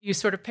You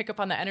sort of pick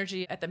up on the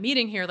energy at the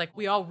meeting here. Like,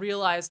 we all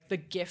realize the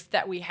gift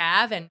that we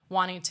have and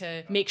wanting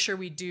to make sure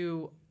we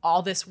do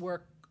all this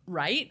work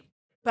right.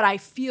 But I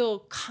feel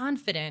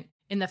confident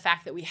in the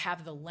fact that we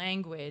have the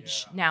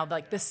language now,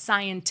 like the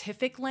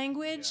scientific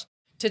language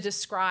to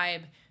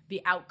describe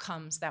the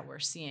outcomes that we're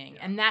seeing.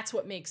 And that's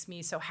what makes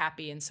me so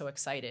happy and so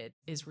excited,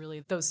 is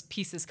really those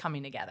pieces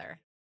coming together.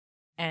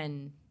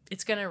 And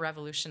it's going to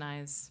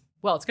revolutionize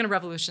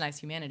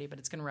humanity, but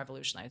it's going to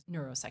revolutionize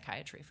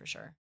neuropsychiatry for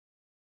sure.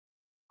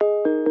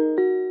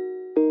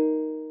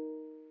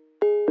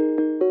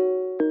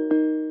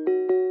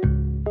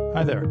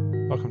 Hi there.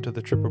 Welcome to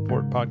the Trip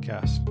Report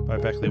podcast by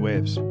Beckley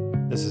Waves.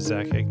 This is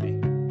Zach Higney.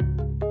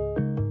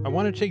 I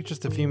want to take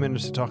just a few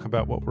minutes to talk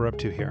about what we're up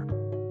to here,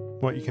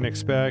 what you can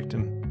expect,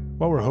 and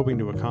what we're hoping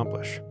to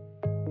accomplish.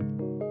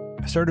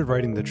 I started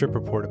writing the Trip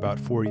Report about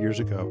 4 years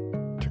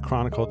ago to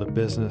chronicle the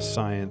business,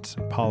 science,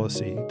 and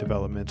policy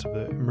developments of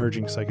the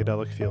emerging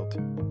psychedelic field.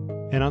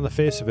 And on the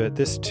face of it,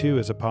 this too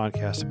is a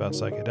podcast about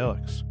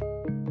psychedelics.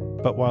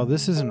 But while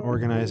this is an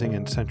organizing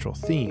and central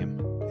theme,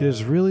 it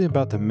is really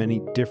about the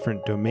many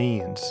different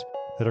domains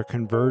that are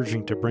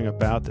converging to bring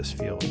about this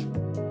field,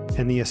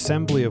 and the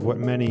assembly of what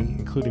many,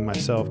 including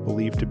myself,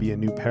 believe to be a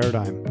new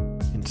paradigm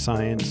in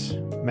science,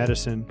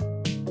 medicine,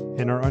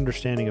 and our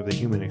understanding of the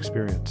human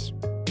experience.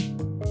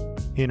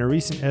 In a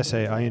recent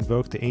essay, I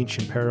invoked the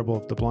ancient parable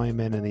of the blind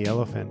man and the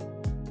elephant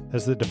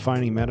as the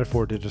defining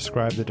metaphor to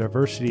describe the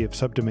diversity of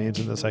subdomains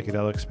in the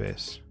psychedelic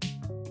space.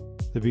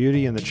 The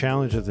beauty and the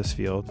challenge of this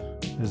field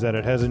is that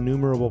it has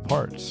innumerable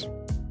parts: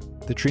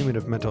 the treatment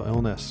of mental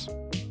illness,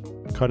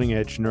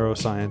 cutting-edge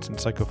neuroscience and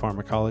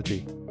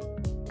psychopharmacology,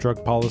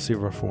 drug policy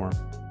reform,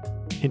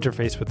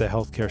 interface with the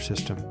healthcare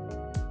system,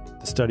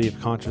 the study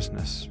of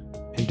consciousness,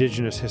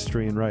 indigenous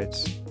history and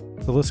rights.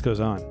 The list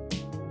goes on.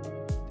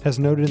 As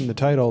noted in the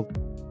title,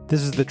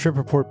 this is the Trip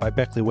Report by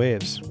Beckley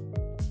Waves.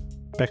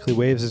 Beckley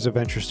Waves is a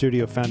venture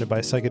studio founded by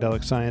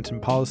psychedelic science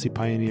and policy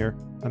pioneer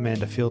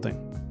Amanda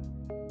Fielding.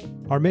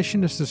 Our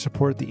mission is to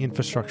support the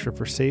infrastructure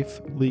for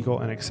safe, legal,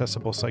 and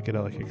accessible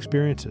psychedelic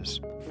experiences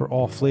for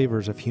all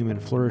flavors of human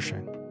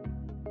flourishing: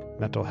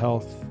 mental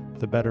health,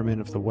 the betterment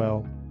of the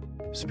well,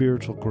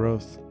 spiritual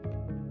growth.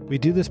 We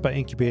do this by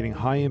incubating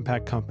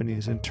high-impact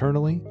companies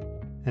internally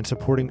and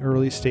supporting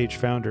early-stage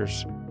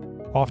founders,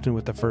 often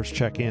with the first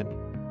check-in.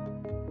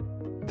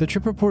 The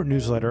Trip Report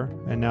newsletter,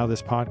 and now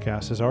this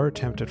podcast, is our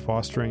attempt at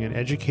fostering an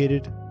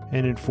educated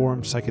and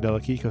informed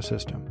psychedelic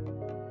ecosystem.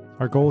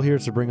 Our goal here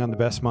is to bring on the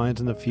best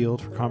minds in the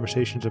field for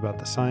conversations about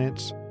the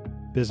science,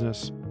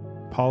 business,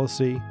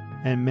 policy,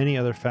 and many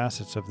other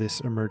facets of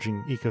this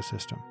emerging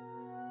ecosystem.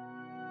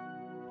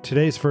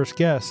 Today's first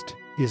guest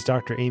is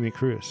Dr. Amy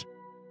Kruse.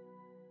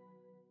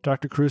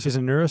 Dr. Kruse is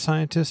a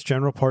neuroscientist,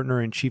 general partner,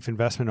 and chief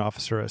investment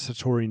officer at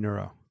Satori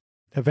Neuro,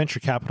 a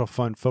venture capital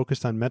fund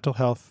focused on mental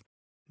health,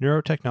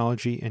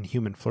 neurotechnology, and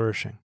human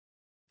flourishing.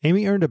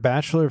 Amy earned a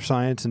Bachelor of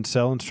Science in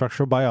Cell and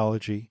Structural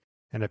Biology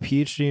and a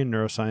PhD in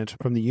neuroscience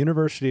from the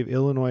University of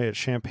Illinois at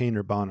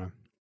Champaign-Urbana.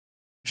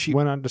 She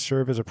went on to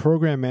serve as a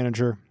program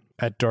manager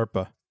at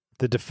DARPA,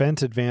 the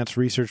Defense Advanced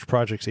Research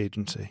Projects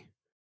Agency.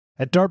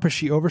 At DARPA,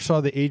 she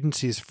oversaw the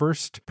agency's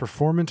first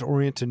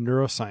performance-oriented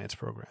neuroscience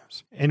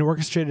programs and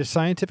orchestrated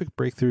scientific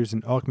breakthroughs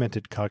in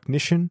augmented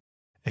cognition,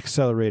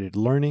 accelerated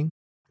learning,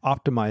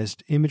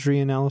 optimized imagery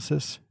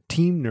analysis,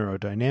 team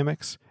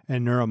neurodynamics,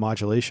 and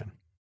neuromodulation.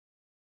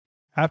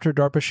 After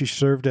DARPA, she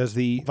served as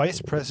the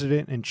Vice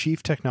President and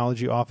Chief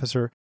Technology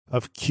Officer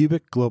of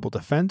Cubic Global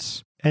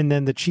Defense, and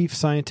then the Chief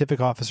Scientific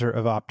Officer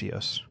of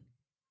Optios.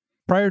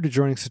 Prior to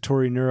joining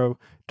Satori Neuro,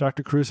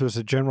 Dr. Kruse was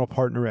a general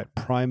partner at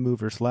Prime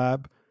Movers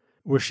Lab,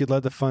 where she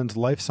led the fund's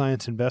life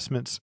science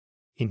investments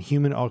in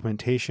human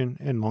augmentation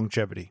and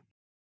longevity.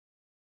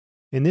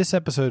 In this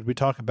episode, we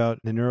talk about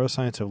the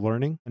neuroscience of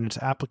learning and its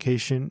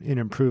application in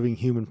improving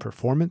human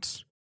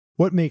performance,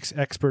 what makes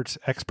experts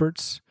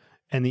experts,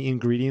 and the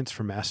ingredients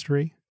for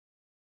mastery,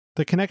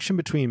 the connection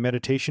between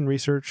meditation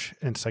research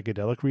and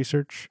psychedelic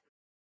research,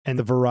 and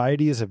the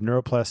varieties of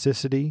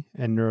neuroplasticity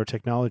and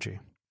neurotechnology.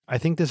 I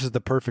think this is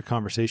the perfect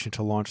conversation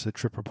to launch the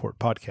Trip Report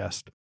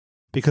podcast,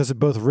 because it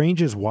both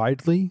ranges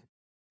widely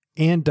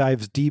and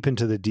dives deep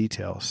into the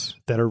details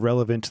that are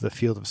relevant to the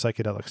field of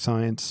psychedelic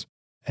science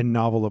and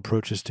novel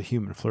approaches to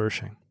human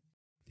flourishing.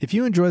 If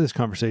you enjoy this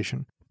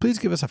conversation, please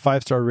give us a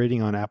 5-star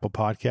rating on Apple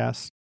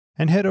Podcasts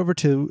and head over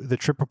to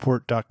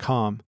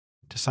thetripreport.com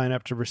to sign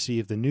up to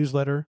receive the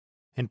newsletter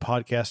and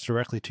podcast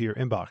directly to your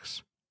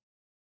inbox.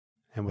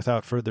 And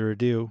without further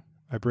ado,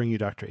 I bring you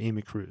Dr.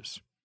 Amy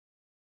Kruse.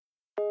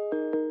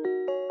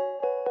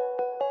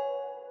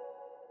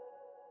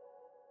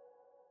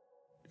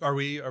 Are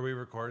we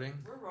recording?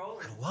 We're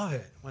rolling. I love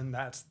it when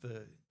that's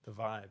the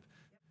vibe.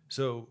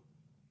 So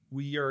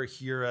we are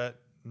here at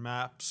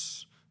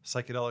MAPS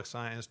Psychedelic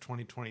Science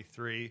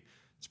 2023.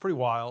 It's pretty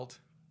wild.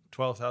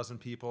 12,000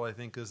 people, I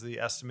think, is the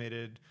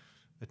estimated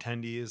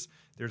attendees.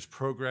 There's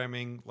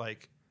programming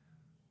like,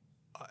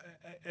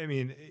 I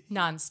mean,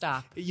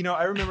 nonstop. You know,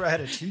 I remember I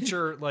had a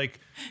teacher like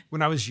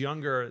when I was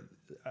younger,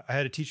 I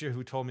had a teacher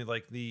who told me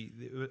like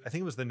I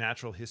think it was the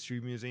Natural History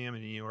Museum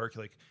in New York,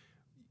 like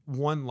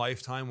one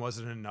lifetime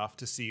wasn't enough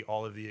to see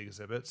all of the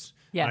exhibits.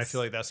 Yes. And I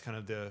feel like that's kind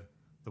of the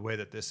way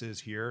that this is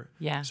here.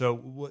 Yeah. So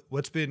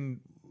what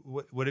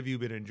have you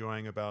been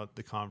enjoying about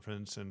the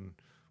conference, and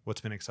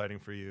what's been exciting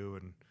for you,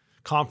 and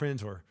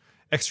conference or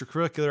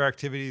extracurricular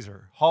activities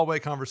or hallway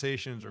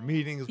conversations or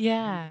meetings?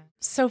 Yeah.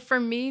 So for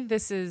me,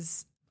 this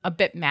is a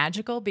bit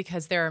magical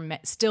because there are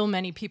still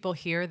many people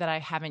here that I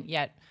haven't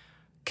yet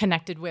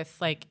connected with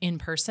like in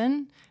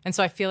person. And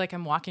so I feel like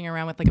I'm walking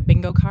around with like a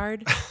bingo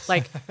card,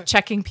 like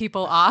checking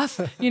people off,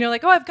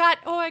 like,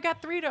 I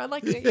got 3 to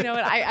like, and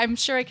I'm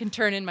sure I can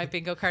turn in my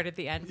bingo card at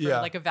the end for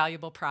like a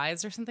valuable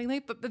prize or something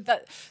like,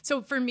 but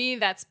so for me,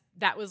 that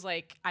was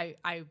like,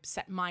 I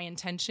set my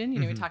intention,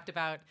 we talked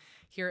about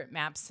here at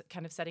MAPS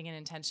kind of setting an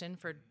intention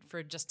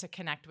for just to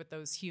connect with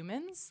those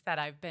humans that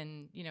I've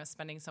been,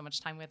 spending so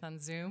much time with on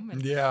Zoom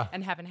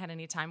and haven't had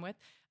any time with.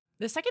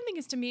 The second thing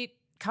is to meet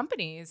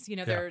companies.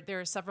 There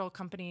are several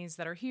companies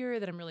that are here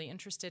that I'm really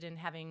interested in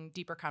having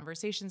deeper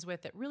conversations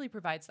with, that really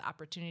provides the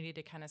opportunity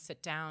to kind of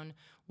sit down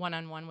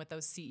one-on-one with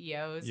those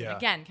CEOs. And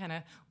again, kind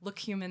of look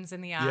humans in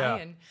the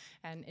eye,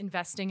 and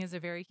investing is a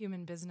very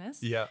human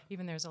business. Yeah.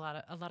 Even there's a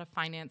lot of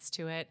finance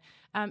to it.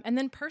 And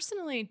then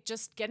personally,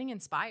 just getting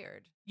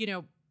inspired.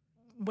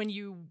 When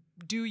you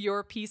do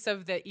your piece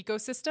of the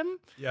ecosystem,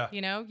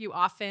 you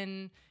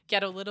often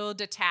get a little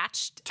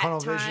detached Tunnel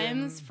at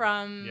times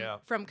vision.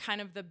 from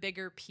kind of the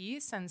bigger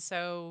piece. And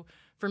so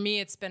for me,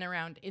 it's been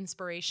around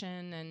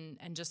inspiration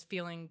and just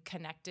feeling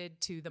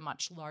connected to the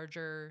much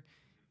larger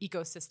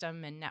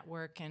ecosystem and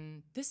network.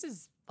 And this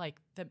is like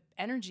the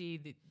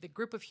energy, the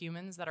group of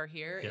humans that are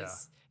here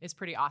is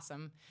pretty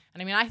awesome.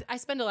 And I mean, I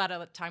spend a lot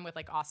of time with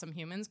like awesome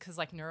humans because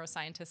like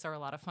neuroscientists are a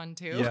lot of fun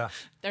too. Yeah.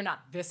 They're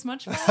not this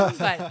much fun,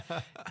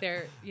 but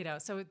they're,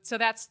 so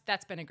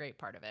that's been a great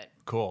part of it.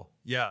 Cool.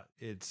 Yeah.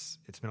 It's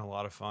been a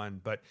lot of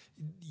fun, but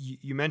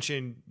you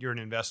mentioned you're an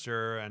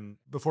investor, and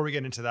before we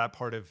get into that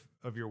part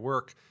of your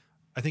work,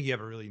 I think you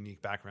have a really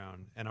unique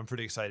background, and I'm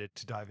pretty excited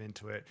to dive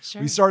into it.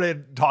 Sure. We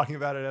started talking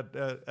about it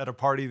at a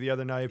party the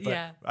other night,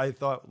 but I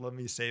thought, let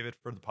me save it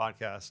for the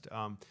podcast.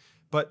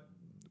 But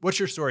what's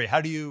your story? How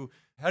do you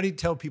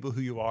tell people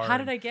who you are? How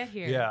did I get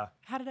here? Yeah.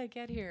 How did I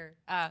get here?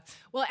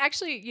 Well,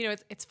 actually,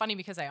 it's funny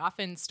because I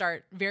often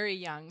start very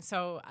young.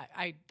 So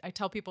I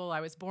tell people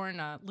I was born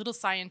a little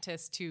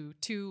scientist to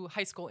 2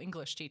 high school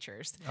English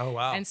teachers. Oh,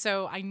 wow. And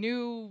so I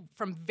knew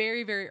from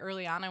very, very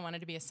early on I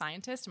wanted to be a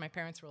scientist. And my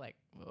parents were like,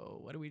 whoa,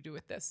 what do we do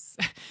with this?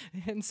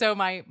 And so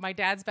my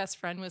dad's best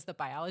friend was the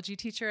biology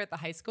teacher at the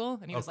high school.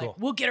 And he was like,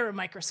 we'll get her a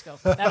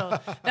microscope.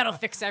 That'll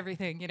fix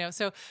everything,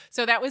 So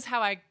that was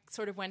how I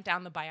sort of went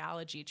down the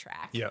biology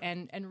track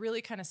and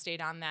really kind of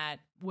stayed on that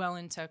well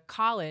into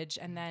college.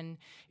 And then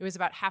it was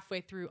about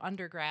halfway through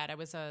undergrad. I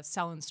was a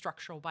cell and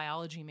structural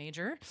biology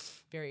major,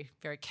 very,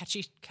 very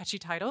catchy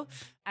title.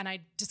 And I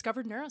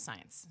discovered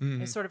neuroscience.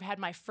 I sort of had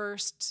my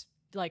first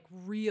like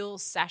real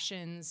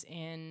sessions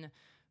in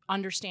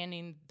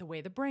understanding the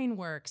way the brain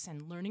works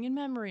and learning and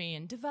memory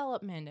and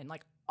development and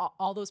like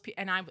all those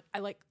people. And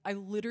I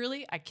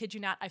literally, I kid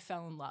you not, I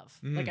fell in love.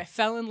 Like I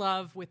fell in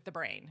love with the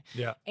brain.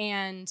 Yeah.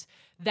 And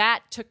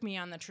that took me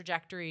on the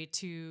trajectory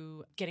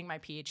to getting my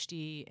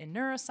PhD in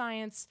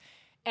neuroscience.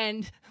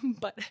 And,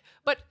 but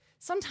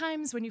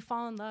sometimes when you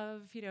fall in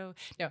love,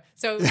 no.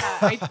 So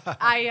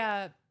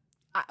I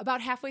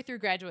about halfway through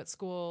graduate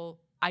school,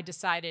 I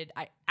decided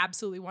I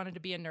absolutely wanted to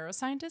be a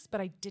neuroscientist,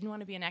 but I didn't want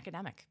to be an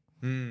academic.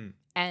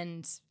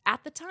 And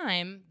at the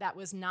time, that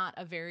was not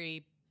a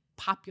very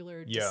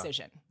popular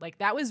decision. Like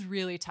that was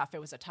really tough. It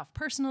was a tough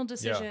personal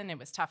decision. It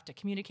was tough to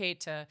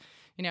communicate to,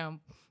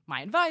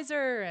 my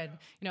advisor and,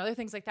 other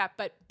things like that.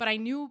 But I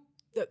knew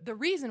the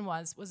reason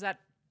was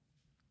that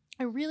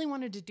I really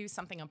wanted to do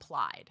something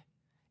applied,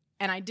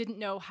 and I didn't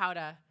know how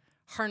to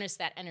harness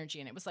that energy.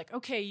 And it was like,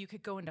 okay, you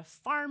could go into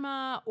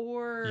pharma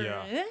or,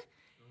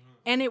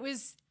 and it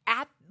was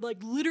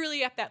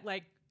literally at that,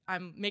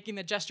 I'm making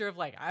the gesture of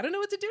I don't know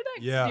what to do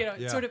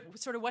next.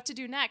 Sort of what to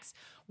do next.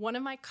 One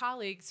of my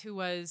colleagues who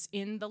was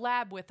in the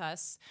lab with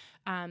us,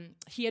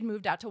 he had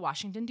moved out to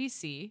Washington,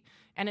 D.C.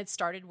 and had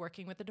started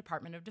working with the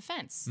Department of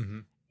Defense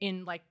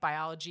in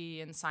biology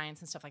and science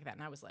and stuff like that.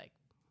 And I was like,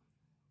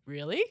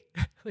 really?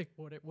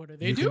 What are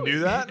they doing? You can do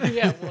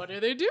that? What are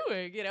they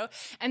doing?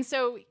 And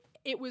so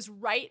it was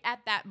right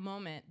at that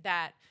moment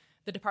that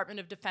the Department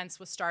of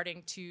Defense was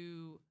starting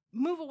to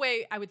move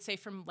away, I would say,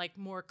 from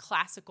more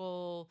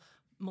classical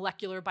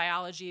molecular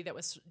biology that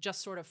was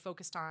just sort of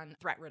focused on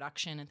threat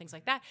reduction and things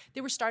like that.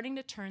 They were starting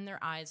to turn their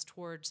eyes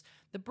towards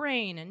the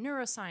brain and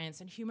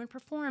neuroscience and human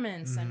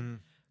performance and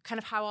kind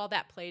of how all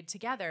that played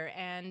together.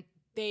 And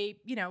they,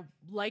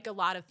 like a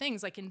lot of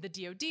things, like in the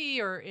DoD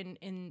or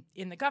in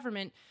the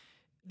government,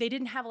 they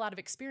didn't have a lot of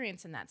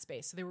experience in that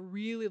space. So they were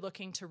really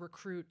looking to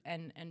recruit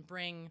and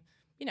bring,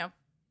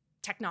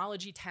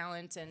 technology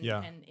talent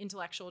and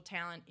intellectual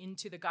talent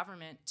into the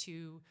government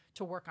to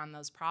work on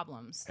those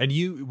problems. And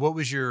what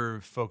was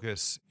your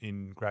focus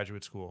in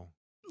graduate school?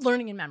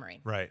 Learning and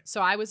memory. Right.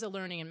 So I was a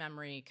learning and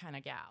memory kind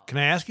of gal. Can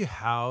I ask you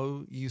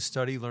how you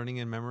study learning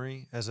and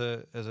memory as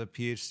a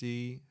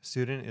PhD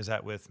student? Is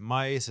that with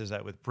mice? Is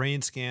that with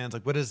brain scans?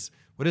 Like what is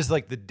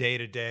like the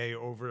day-to-day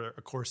over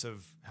a course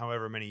of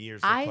however many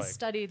years? I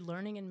studied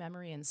learning and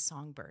memory in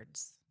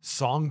songbirds.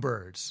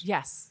 Songbirds?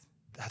 Yes.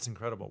 That's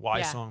incredible.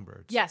 Why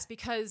songbirds? Yes,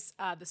 because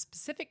the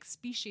specific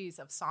species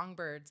of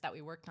songbirds that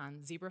we worked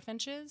on, zebra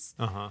finches.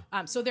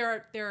 So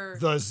there are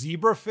the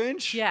zebra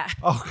finch. Yeah.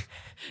 Oh,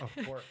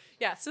 of course.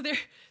 Yeah. So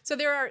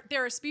there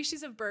are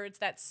species of birds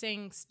that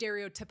sing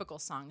stereotypical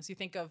songs. You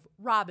think of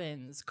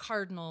robins,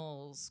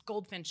 cardinals,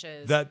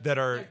 goldfinches. They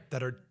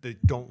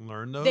don't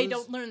learn those. They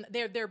don't learn.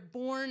 They're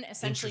born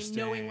essentially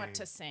knowing what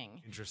to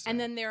sing. Interesting. And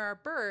then there are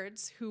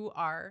birds who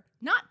are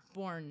not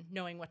born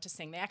knowing what to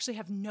sing. They actually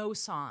have no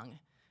song.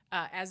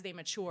 As they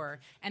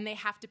mature, and they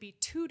have to be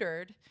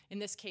tutored, in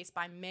this case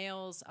by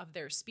males of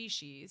their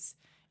species,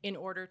 in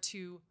order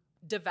to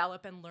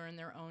develop and learn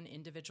their own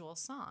individual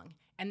song.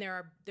 And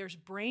there's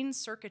brain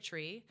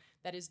circuitry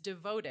that is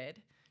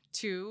devoted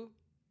to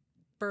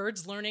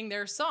birds learning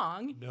their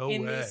song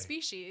these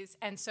species.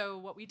 And so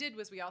what we did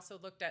was we also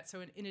looked at,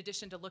 so in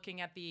addition to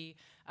looking at the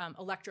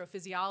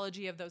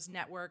electrophysiology of those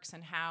networks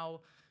and how,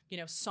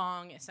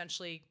 song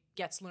essentially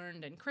gets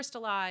learned and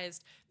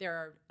crystallized.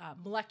 There are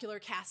molecular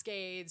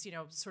cascades,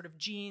 sort of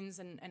genes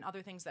and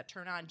other things that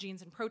turn on,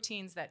 genes and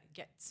proteins that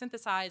get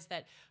synthesized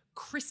that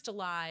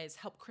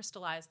help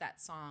crystallize that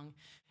song.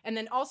 And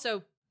then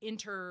also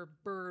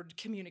inter-bird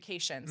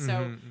communication.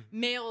 So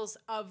males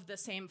of the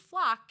same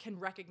flock can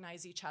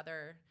recognize each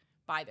other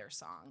by their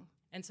song.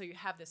 And so you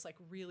have this like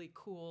really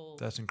cool.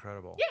 That's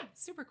incredible. Yeah,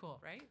 super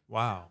cool, right?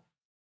 Wow.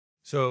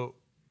 So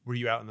were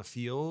you out in the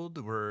field?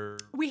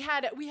 We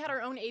had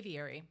our own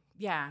aviary.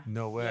 Yeah.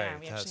 No way. Yeah,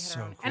 we That's actually had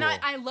our own. cool. And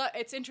I love.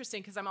 It's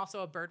interesting because I'm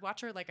also a bird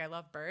watcher. Like I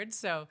love birds.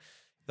 So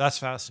that's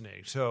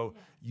fascinating. So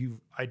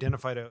you've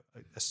identified a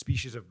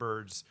species of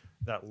birds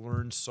that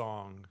learn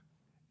song,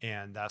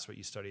 and that's what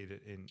you studied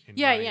in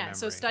memory.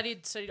 So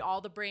studied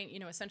all the brain.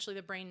 Essentially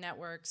the brain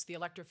networks, the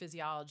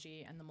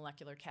electrophysiology, and the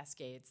molecular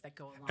cascades that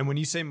go along. And when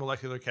you say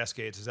molecular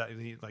cascades, is that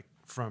like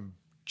from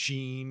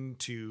gene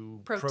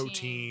to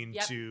protein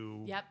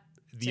to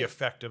the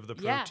effect of the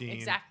protein? Yeah,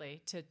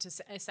 exactly. To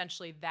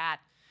essentially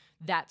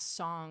that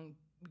song,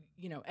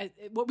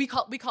 what we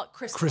call it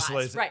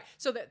crystallized. Right.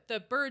 So the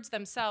birds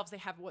themselves, they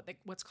have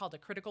what's called a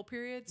critical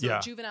period. So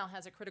a juvenile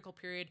has a critical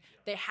period.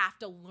 They have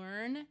to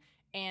learn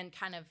and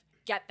kind of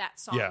get that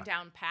song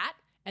down pat,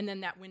 and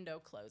then that window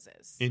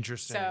closes.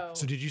 Interesting.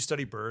 So did you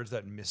study birds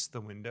that missed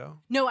the window?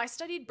 No, I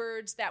studied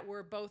birds that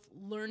were both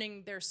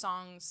learning their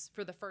songs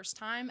for the first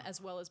time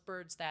as well as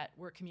birds that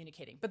were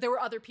communicating. But there were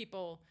other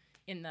people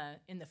in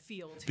the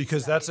field.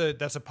 Because that's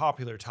a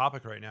popular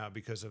topic right now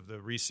because of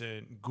the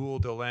recent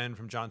Gould Dolan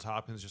from Johns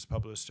Hopkins just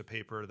published a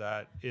paper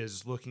that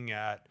is looking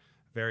at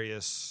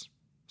various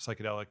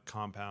psychedelic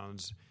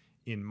compounds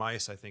in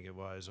mice, I think it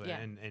was. Yeah.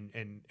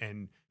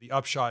 And the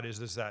upshot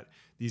is that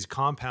these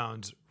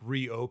compounds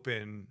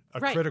reopen a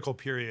critical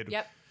period.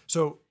 Yep.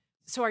 So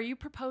are you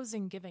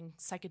proposing giving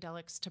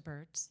psychedelics to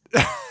birds?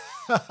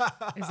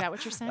 Is that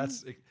what you're saying?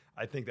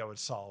 I think that would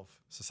solve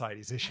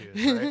society's issues,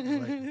 right?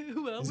 Like,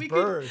 well,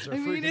 birds are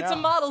freaking it's out. a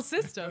model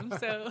system,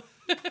 so.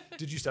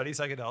 Did you study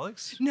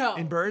psychedelics? No.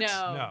 In birds?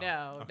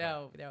 No.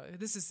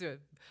 This is a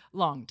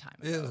long time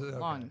ago.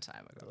 Long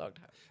time ago.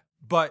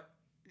 But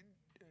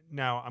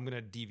now I'm going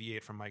to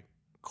deviate from my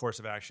course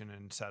of action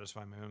and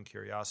satisfy my own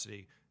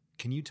curiosity.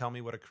 Can you tell me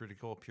what a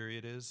critical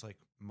period is, like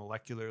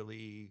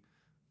molecularly,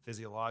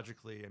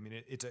 physiologically? I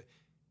mean,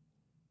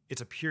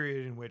 it's a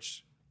period in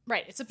which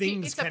it's a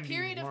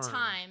period of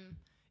time.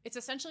 It's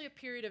essentially a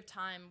period of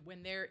time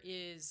when there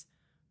is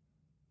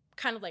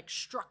kind of like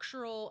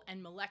structural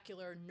and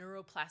molecular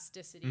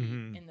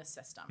neuroplasticity in the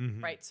system,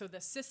 right? So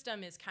the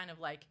system is kind of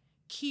like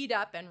keyed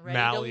up and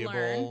ready to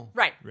learn.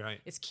 Right.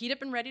 It's keyed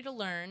up and ready to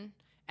learn,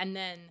 and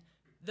then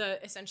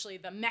essentially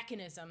the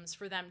mechanisms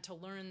for them to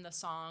learn the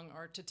song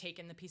or to take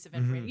in the piece of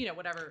information,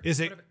 whatever.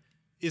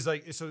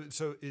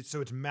 So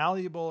it's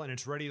malleable and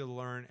it's ready to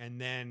learn,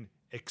 and then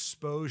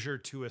exposure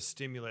to a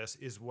stimulus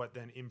is what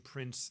then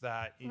imprints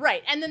that.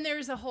 Right. And then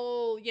there's a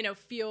whole,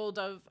 field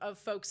of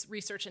folks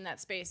researching that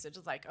space. It's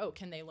just like,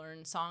 can they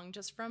learn song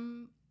just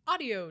from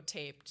audio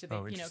tape?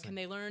 Can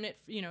they learn it,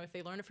 if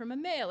they learn it from a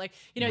male? Like,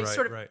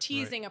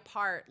 teasing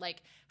apart,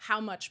 like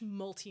how much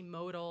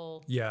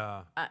multimodal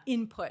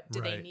input do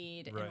they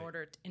need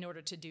in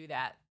order to do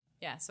that.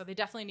 Yeah, so they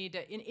definitely need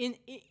to,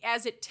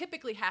 as it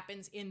typically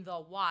happens in the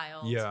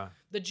wild,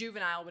 the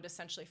juvenile would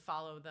essentially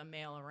follow the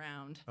male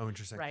around. Oh,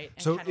 interesting. Right,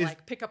 and kind of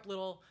like pick up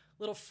little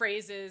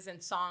phrases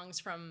and songs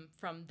from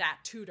that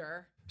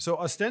tutor. So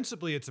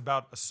ostensibly it's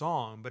about a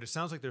song, but it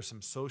sounds like there's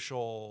some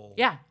social...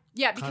 Yeah,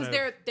 because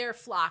they're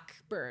flock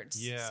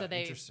birds. Yeah, so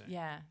interesting.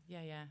 Yeah.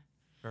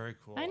 Very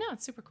cool. I know,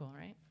 it's super cool,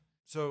 right?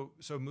 So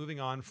moving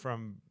on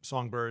from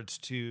songbirds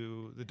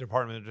to the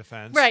Department of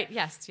Defense. Right.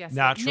 Yes.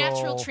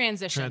 Natural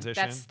transition.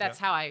 That's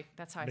how I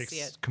Makes see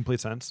it. Complete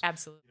sense.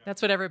 Absolutely.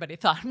 That's what everybody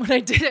thought when I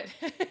did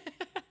it.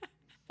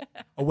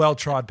 a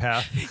well-trod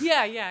path.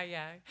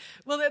 Yeah.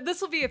 Well,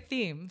 this will be a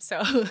theme.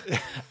 So,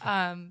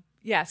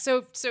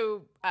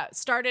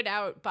 started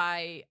out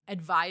by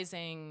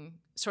advising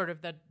sort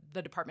of the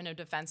Department of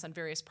Defense on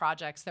various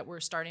projects that were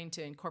starting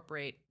to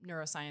incorporate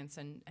neuroscience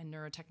and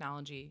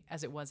neurotechnology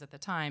as it was at the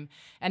time.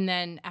 And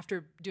then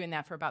after doing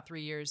that for about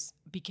 3 years,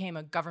 became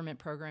a government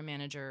program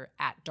manager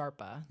at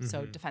DARPA,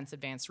 so Defense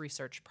Advanced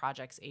Research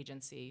Projects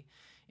Agency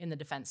in the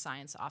Defense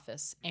Science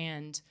Office.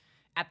 And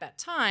at that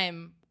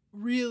time,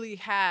 really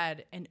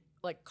had an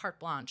carte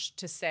blanche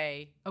to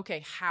say,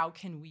 okay, how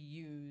can we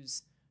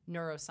use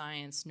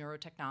neuroscience,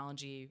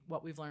 neurotechnology,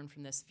 what we've learned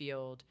from this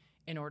field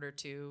in order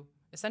to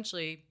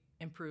essentially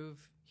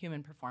improve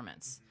human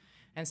performance.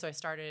 And so I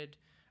started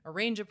a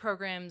range of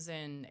programs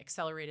in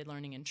accelerated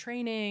learning and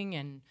training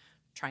and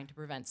trying to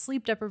prevent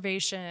sleep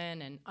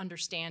deprivation and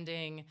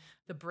understanding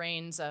the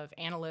brains of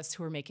analysts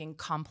who are making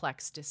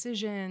complex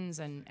decisions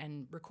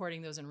and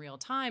recording those in real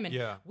time. And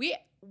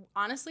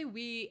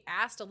we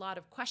asked a lot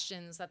of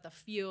questions that the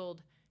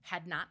field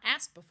had not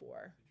asked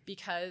before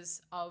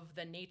because of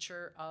the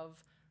nature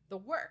of the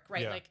work,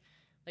 right? Yeah.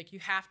 Like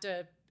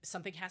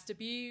something has to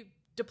be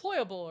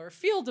deployable or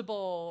fieldable,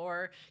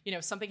 or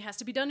something has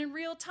to be done in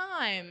real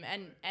time.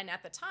 And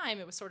at the time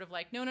it was sort of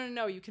like,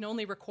 no, you can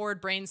only record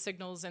brain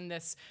signals in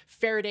this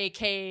Faraday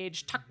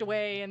cage tucked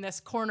away in this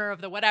corner of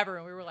the whatever.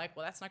 And we were like,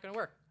 well, that's not going to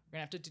work. We're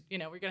going to have to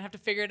we're going to have to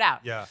figure it out.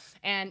 Yeah.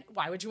 And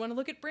why would you want to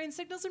look at brain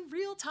signals in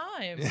real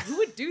time? Who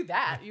would do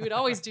that? You would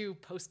always do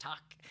post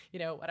hoc,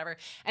 whatever.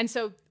 And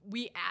so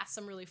we asked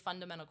some really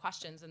fundamental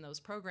questions in those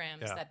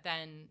programs that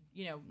then,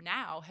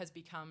 now has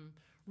become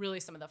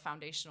really some of the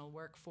foundational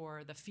work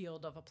for the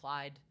field of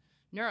applied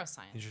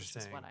neuroscience, which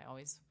is what I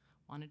always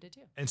wanted to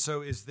do. And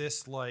so is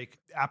this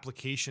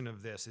application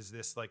of this, is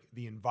this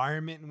the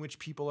environment in which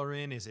people are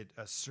in? Is it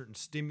a certain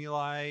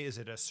stimuli? Is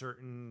it a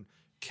certain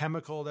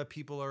chemical that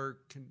people are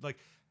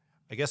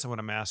I guess what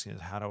I'm asking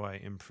is, how do I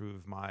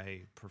improve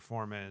my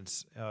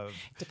performance of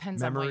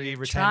Depends memory on what you're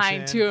retention,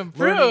 trying to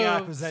improve. learning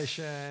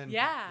acquisition?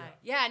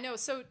 Yeah. No.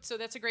 So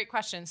that's a great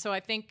question. So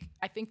I think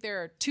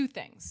there are two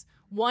things.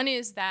 One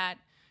is that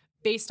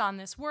based on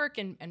this work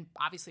and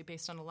obviously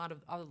based on a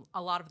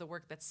lot of the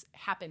work that's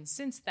happened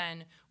since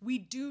then, we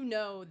do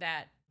know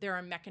that there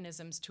are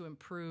mechanisms to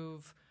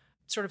improve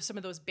sort of some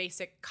of those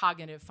basic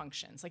cognitive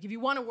functions. Like if you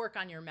want to work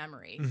on your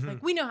memory,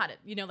 we know how to,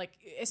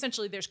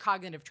 essentially there's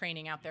cognitive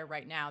training out there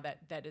right now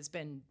that has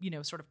been,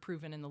 sort of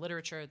proven in the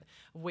literature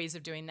of ways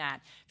of doing that.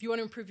 If you want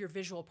to improve your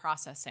visual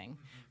processing,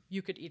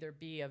 you could either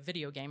be a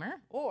video gamer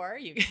or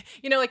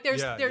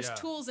there's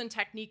tools and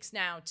techniques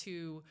now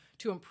to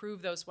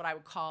improve those, what I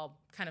would call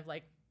kind of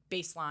like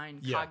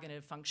baseline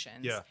cognitive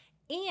functions. Yeah.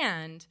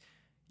 And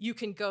you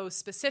can go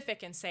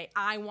specific and say,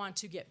 I want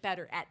to get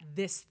better at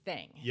this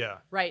thing. Yeah.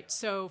 Right.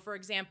 So for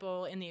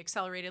example, in the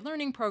accelerated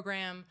learning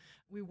program,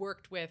 we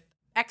worked with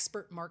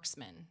expert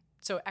marksmen.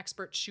 So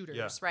expert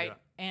shooters, right?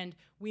 Yeah. And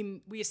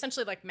we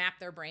essentially mapped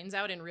their brains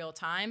out in real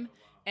time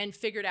and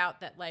figured out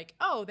that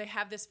they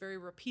have this very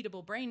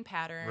repeatable brain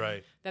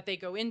pattern that they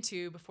go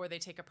into before they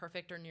take a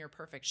perfect or near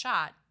perfect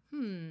shot.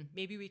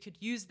 Maybe we could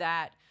use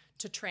that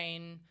to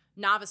train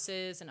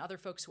novices and other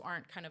folks who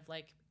aren't kind of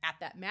at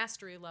that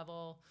mastery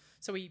level.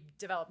 So we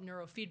developed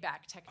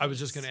neurofeedback techniques. I was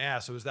just going to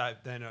ask, so was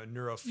that then a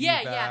neurofeedback?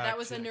 Yeah, that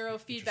was a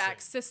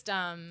neurofeedback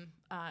system,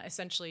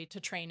 essentially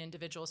to train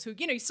individuals who,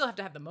 you still have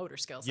to have the motor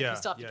skills. You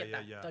still have to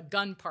get the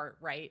gun part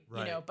right,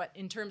 but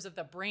in terms of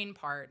the brain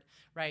part,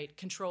 right,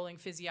 controlling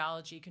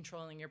physiology,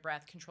 controlling your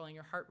breath, controlling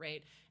your heart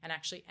rate, and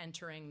actually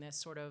entering this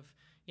sort of,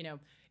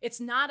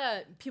 it's not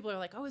people are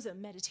like, oh, is it a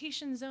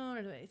meditation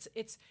zone?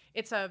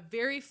 It's a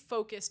very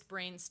focused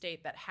brain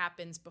state that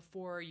happens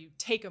before you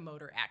take a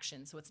motor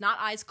action. So it's not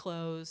eyes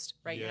closed,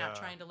 right? Yeah. You're not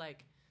trying to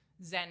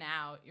zen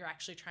out. You're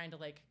actually trying to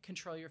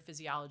control your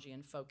physiology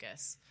and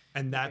focus.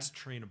 And that's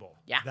trainable.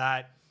 Yeah.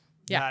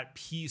 That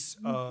piece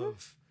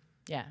of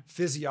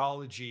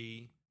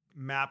physiology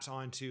maps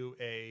onto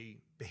a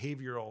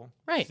behavioral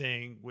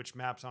thing, which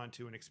maps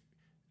onto an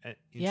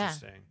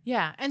interesting.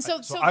 Yeah. And so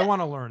I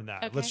want to learn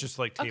that. Okay. Let's just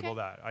table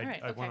that.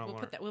 I want to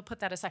learn. We'll put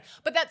that aside.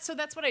 But that's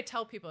what I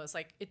tell people is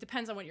it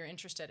depends on what you're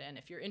interested in.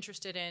 If you're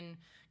interested in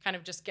kind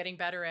of just getting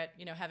better at,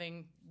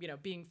 having,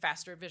 being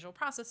faster at visual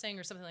processing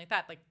or something like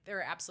that, there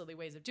are absolutely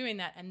ways of doing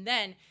that. And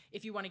then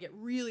if you want to get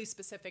really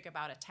specific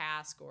about a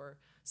task or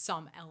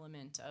some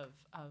element of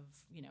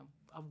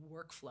a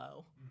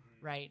workflow,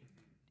 right?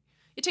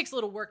 It takes a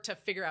little work to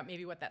figure out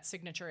maybe what that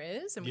signature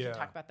is. And we can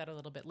talk about that a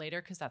little bit later,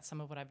 because that's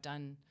some of what I've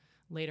done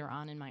later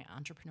on in my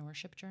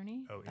entrepreneurship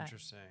journey. Oh,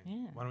 interesting.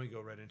 Yeah. Why don't we go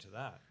right into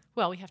that?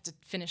 Well, we have to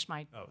finish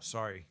my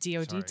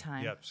DOD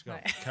time. Yep, go.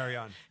 Carry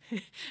on.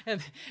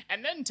 and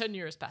then 10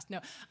 years passed.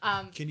 No.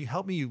 Can you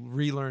help me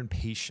relearn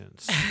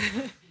patience?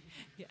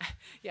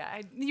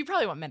 You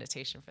probably want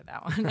meditation for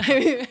that one.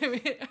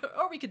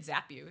 Or we could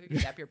zap you. We could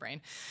zap your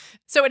brain.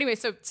 So anyway,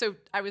 so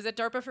I was at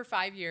DARPA for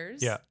 5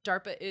 years. Yeah.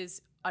 DARPA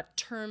is a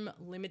term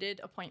limited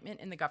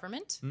appointment in the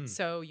government.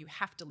 So you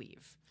have to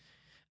leave.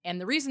 And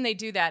the reason they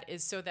do that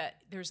is so that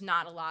there's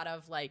not a lot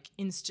of like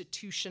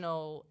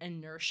institutional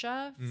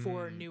inertia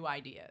for new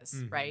ideas,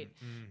 right?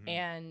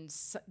 And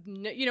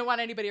you don't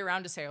want anybody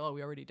around to say, "Oh,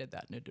 we already did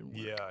that and it didn't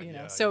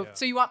work."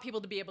 So you want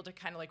people to be able to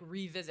kind of like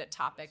revisit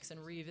topics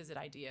and revisit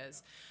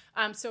ideas.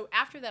 So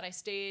after that, I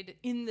stayed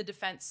in the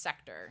defense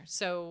sector.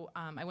 So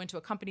I went to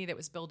a company that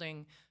was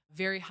building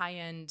very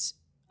high-end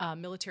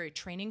military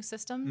training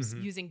systems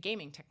using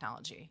gaming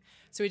technology.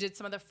 So we did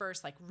some of the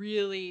first like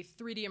really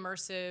 3D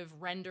immersive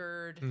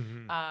rendered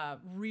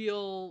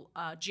real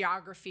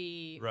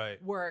geography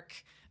work.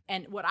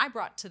 And what I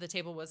brought to the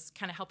table was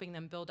kind of helping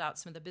them build out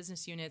some of the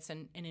business units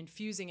and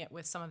infusing it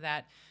with some of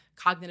that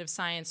cognitive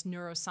science,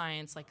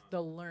 neuroscience, like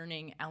the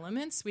learning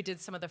elements. We did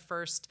some of the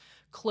first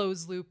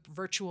closed loop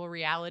virtual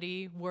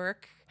reality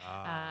work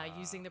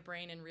using the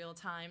brain in real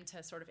time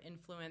to sort of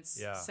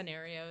influence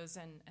scenarios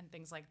and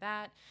things like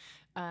that.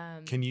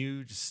 Can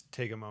you just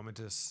take a moment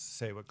to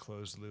say what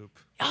closed loop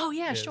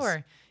is?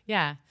 Sure.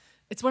 Yeah.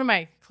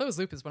 Closed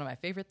loop is one of my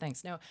favorite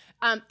things. No.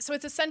 So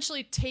it's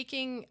essentially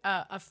taking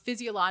a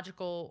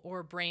physiological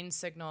or brain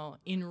signal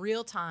in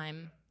real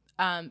time,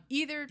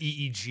 either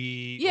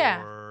EEG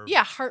or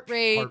heart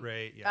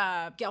rate,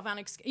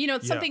 galvanic,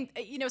 something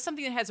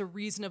that has a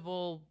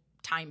reasonable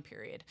time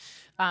period,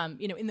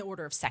 in the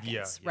order of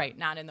seconds, right?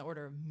 Not in the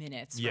order of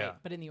minutes, right?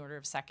 But in the order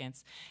of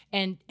seconds,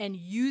 and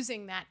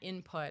using that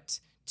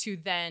input to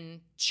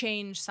then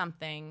change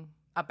something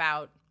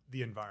about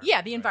the environment.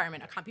 Yeah, the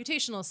environment, a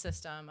computational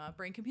system, a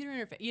brain-computer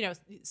interface,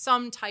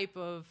 some type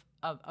of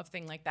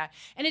thing like that.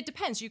 And it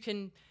depends. You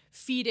can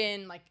feed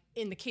in, like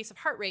in the case of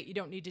heart rate, you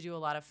don't need to do a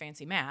lot of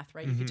fancy math,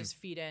 right? You can just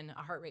feed in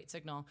a heart rate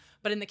signal.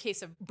 But in the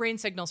case of brain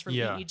signals from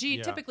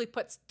EEG, typically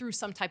puts through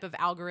some type of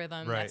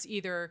algorithm that's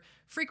either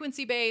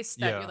frequency-based,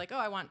 that you're like, oh,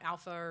 I want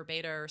alpha or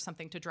beta or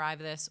something to drive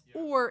this.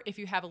 Or if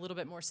you have a little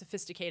bit more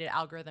sophisticated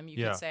algorithm,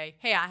 you could say,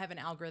 hey, I have an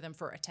algorithm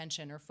for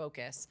attention or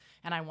focus,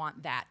 and I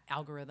want that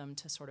algorithm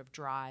to sort of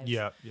drive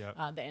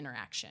the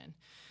interaction.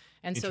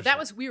 And so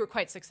we were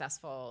quite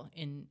successful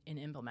in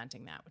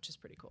implementing that, which is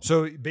pretty cool.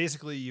 So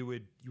basically you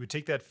would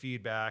take that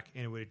feedback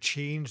and it would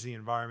change the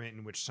environment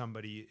in which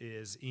somebody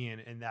is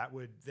in, and that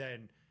would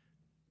then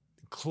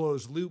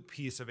closed loop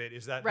piece of it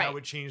is that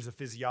would change the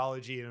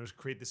physiology and it would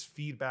create this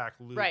feedback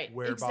loop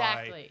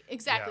whereby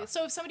exactly.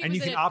 So if somebody and was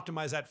you can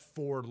optimize that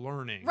for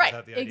learning, right? Is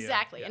that the idea?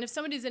 Exactly. Yeah. And if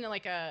somebody's in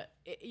like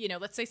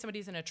let's say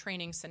somebody's in a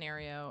training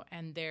scenario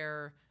and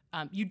they're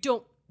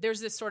there's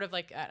this sort of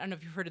like, I don't know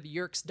if you've heard of the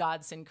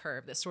Yerkes-Dodson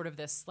curve,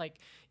 this like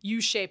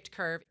U-shaped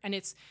curve. And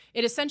it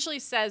essentially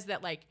says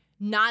that like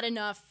not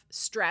enough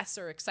stress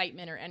or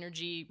excitement or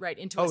energy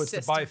into a system.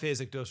 It's the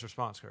biphasic dose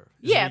response curve.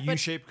 Is it a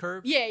U-shaped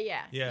curve?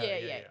 Yeah.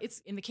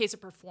 It's in the case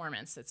of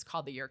performance, it's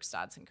called the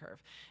Yerkes-Dodson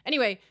curve.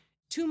 Anyway,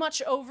 too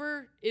much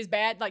over is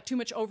bad, like too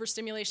much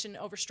overstimulation,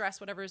 overstress,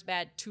 whatever is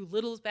bad. Too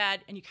little is bad.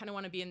 And you kind of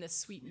want to be in this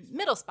sweet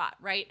middle spot,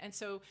 right? And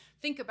so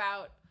think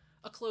about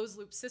a closed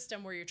loop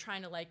system where you're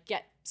trying to like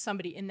get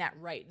somebody in that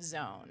right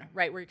zone,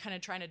 right? Where you're kind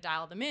of trying to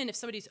dial them in. If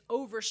somebody's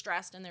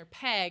overstressed and they're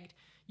pegged,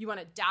 you want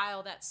to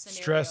dial that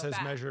scenario Stress as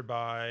back. Measured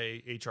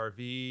by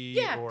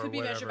HRV or could be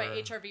whatever. measured by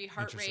HRV,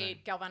 heart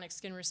rate, galvanic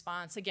skin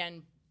response.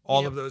 Again,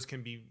 all of those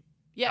can be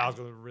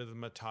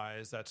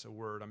algorithmatized. That's a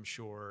word, I'm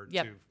sure.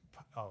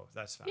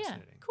 That's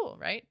fascinating. Yeah, cool,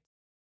 right?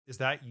 Is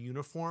that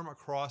uniform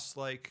across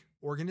like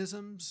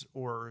organisms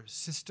or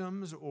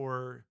systems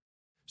or...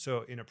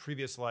 So in a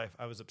previous life,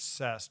 I was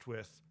obsessed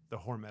with the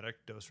hormetic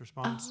dose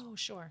response. Oh,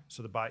 sure.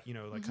 So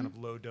kind of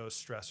low dose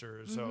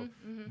stressors. So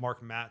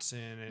Mark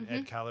Mattson and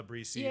Ed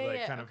Calabrese,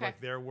 like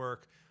their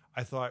work.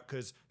 I thought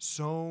because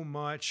so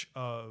much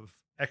of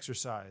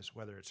exercise,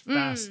 whether it's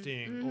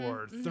fasting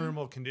or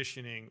thermal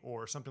conditioning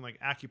or something like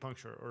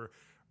acupuncture or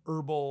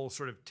herbal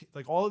sort of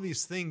like all of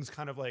these things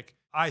kind of like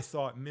I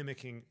thought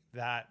mimicking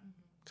that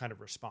kind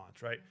of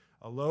response, right?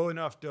 A low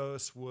enough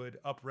dose would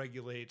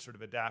upregulate sort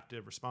of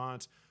adaptive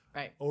response.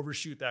 Right.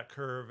 Overshoot that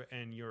curve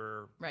and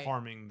you're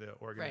harming the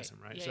organism,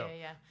 right?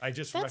 I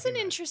just That's an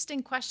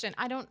interesting question.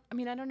 I don't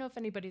know if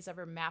anybody's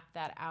ever mapped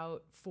that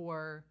out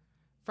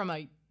from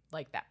a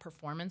like that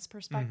performance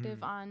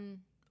perspective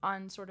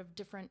on sort of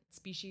different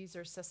species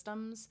or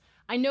systems.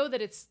 I know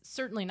that it's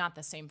certainly not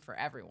the same for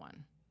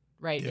everyone.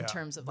 Right. In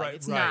terms of like,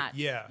 it's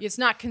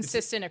not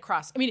consistent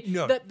across. I mean,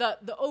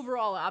 the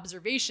overall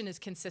observation is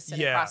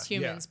consistent across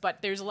humans,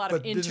 but there's a lot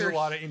of there's a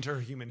lot of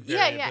interhuman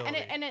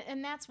variability.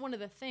 And that's one of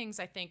the things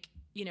I think,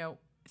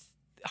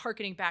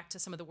 hearkening back to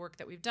some of the work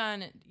that we've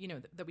done,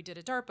 that we did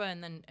at DARPA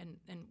and then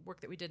and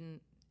work that we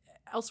did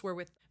elsewhere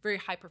with very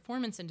high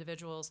performance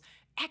individuals,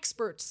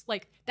 experts,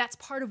 like that's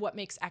part of what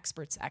makes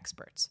experts,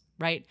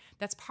 right?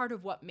 That's part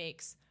of what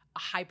makes a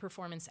high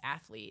performance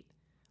athlete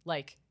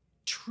like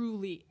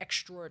truly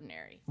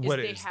extraordinary.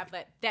 They have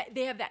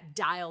that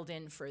dialed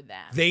in for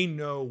them. They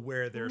know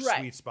where their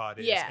sweet spot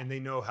is, and they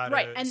know how to.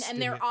 Right,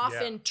 and they're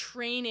often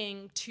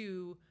training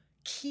to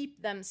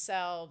keep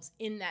themselves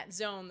in that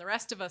zone. The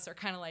rest of us are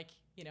kind of like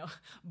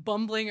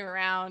bumbling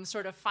around,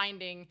 sort of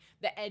finding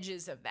the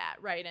edges of that,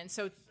 right? And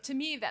so to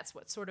me, that's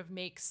what sort of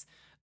makes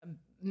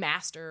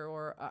master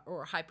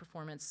or high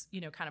performance,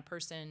 kind of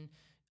person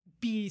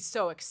be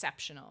so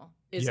exceptional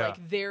is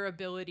like their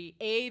ability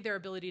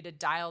to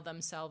dial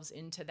themselves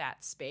into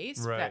that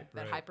space, that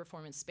high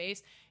performance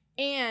space,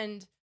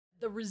 and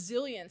the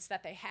resilience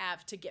that they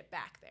have to get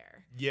back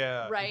there.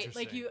 Yeah. Right.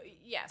 Like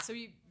so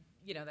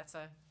that's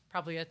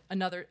probably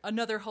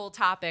another whole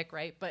topic.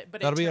 Right. But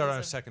that'll be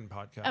our second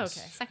podcast.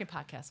 Okay. Second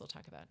podcast we'll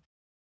talk about.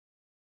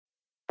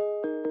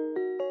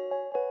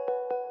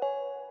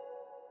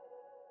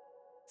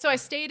 So I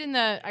stayed in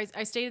the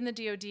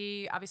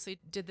DoD, obviously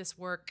did this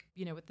work,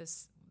 with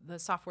the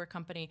software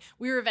company.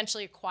 We were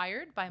eventually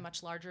acquired by a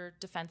much larger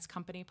defense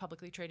company,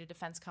 publicly traded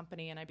defense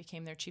company, and I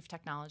became their chief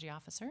technology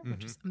officer,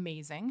 which is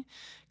amazing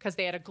because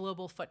they had a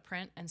global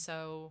footprint. And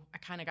so I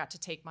kind of got to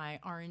take my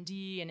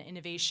R&D and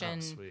innovation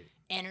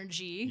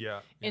energy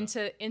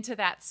into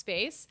that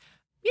space.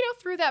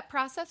 Through that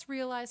process,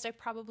 realized I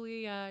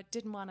probably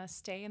didn't want to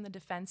stay in the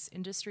defense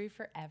industry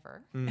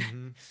forever.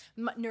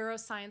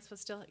 Neuroscience was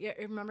still,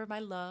 remember my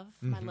love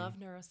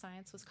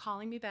neuroscience was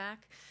calling me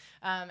back.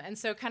 And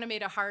so kind of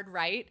made a hard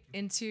right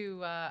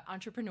into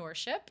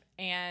entrepreneurship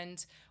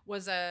and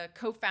was a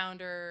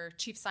co-founder,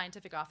 chief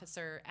scientific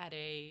officer at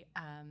a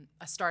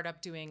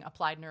startup doing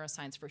applied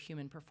neuroscience for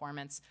human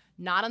performance,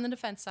 not on the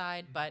defense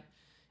side, but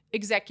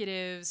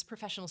executives,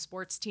 professional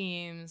sports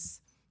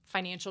teams,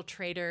 financial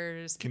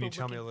traders. Can you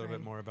tell me a little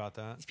bit more about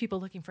that?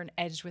 People looking for an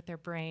edge with their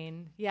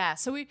brain. Yeah.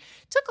 So we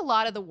took a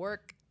lot of the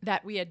work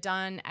that we had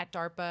done at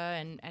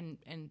DARPA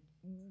and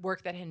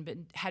work that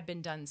had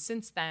been done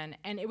since then.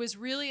 And it was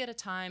really at a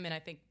time, and I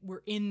think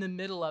we're in the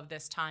middle of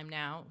this time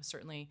now,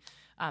 certainly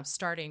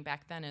starting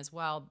back then as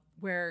well,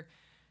 where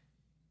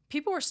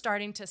people were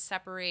starting to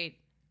separate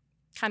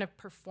kind of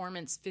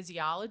performance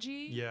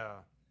physiology,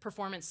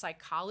 performance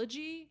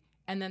psychology,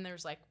 and then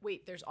there's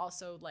there's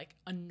also like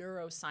a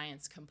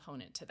neuroscience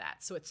component to that.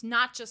 So it's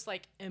not just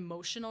like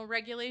emotional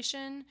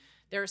regulation.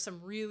 There are some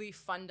really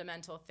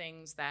fundamental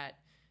things that,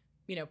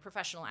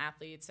 professional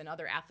athletes and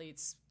other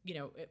athletes,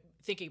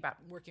 thinking about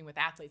working with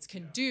athletes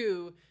can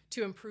do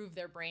to improve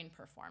their brain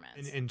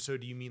performance. And so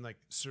do you mean like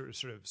sort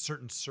of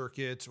certain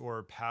circuits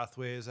or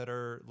pathways that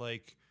are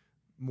like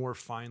more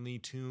finely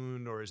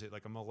tuned, or is it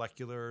like a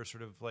molecular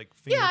sort of like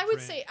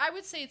fingerprint? Yeah, I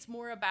would say it's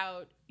more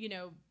about,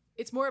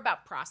 it's more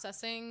about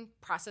processing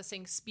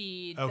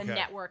speed, the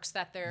networks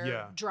that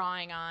they're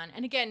drawing on.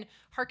 And again,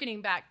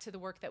 hearkening back to the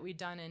work that we've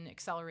done in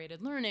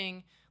accelerated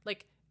learning,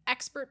 like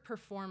expert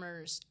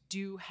performers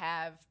do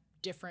have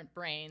different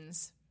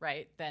brains,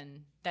 right,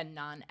 than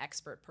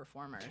non-expert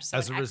performers. So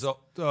as a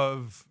result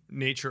of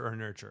nature or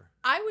nurture?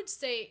 I would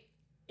say,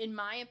 in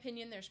my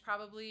opinion, there's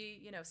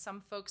probably,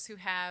 some folks who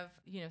have,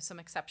 some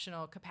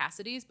exceptional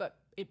capacities, but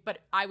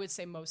I would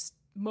say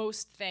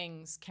most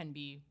things can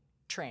be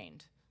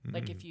trained.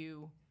 Like if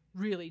you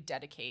really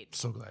dedicate.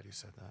 So glad you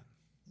said that.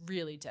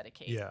 Really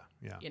dedicate. Yeah.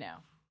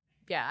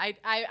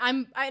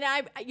 I'm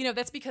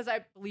that's because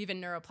I believe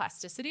in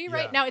neuroplasticity,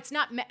 right? Now it's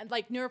not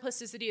like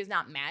neuroplasticity is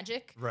not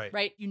magic,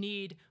 right? You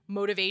need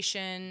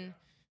motivation,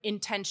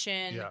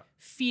 intention,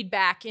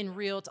 feedback in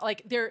real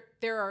like there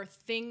are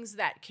things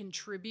that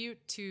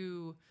contribute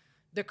to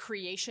the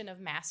creation of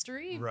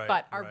mastery,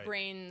 but our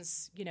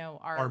brains,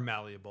 are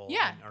malleable,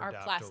 are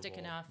plastic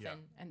enough,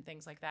 and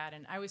things like that.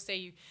 And I would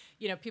say,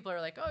 people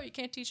are like, oh, you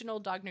can't teach an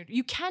old dog new.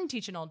 You can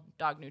teach an old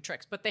dog new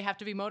tricks, but they have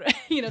to be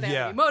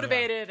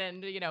motivated,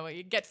 and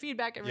you get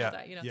feedback and real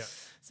time,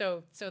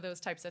 So those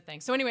types of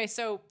things. So anyway,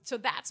 so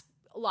that's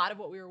a lot of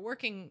what we were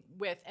working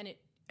with, and it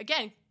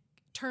again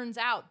turns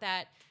out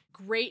that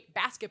great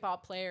basketball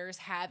players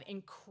have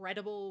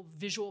incredible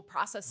visual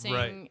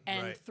processing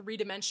and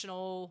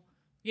three-dimensional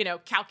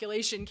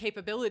calculation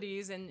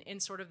capabilities in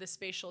sort of the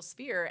spatial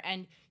sphere.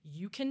 And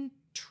you can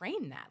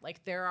train that.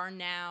 Like there are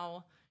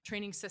now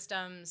training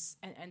systems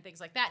and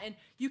things like that. And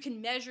you can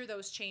measure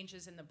those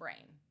changes in the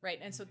brain, right?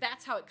 And so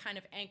that's how it kind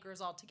of anchors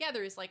all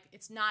together is like,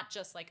 it's not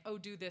just like, oh,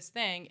 do this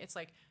thing. It's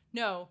like,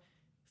 no,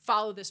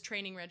 follow this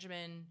training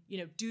regimen,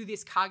 do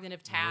these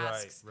cognitive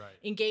tasks,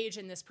 engage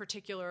in this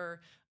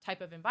particular type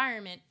of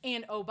environment.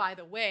 And oh, by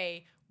the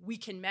way, we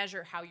can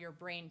measure how your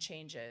brain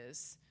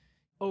changes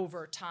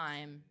over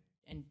time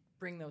and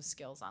bring those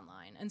skills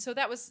online. And so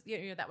that was,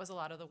 that was a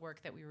lot of the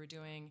work that we were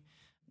doing,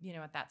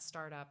 at that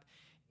startup.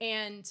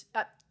 And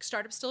that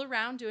startup's still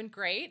around, doing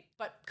great,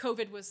 but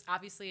COVID was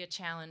obviously a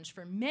challenge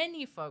for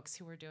many folks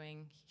who were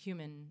doing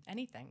human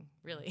anything.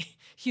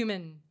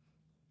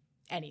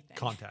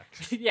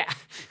 Contact.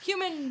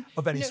 Human.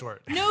 Of any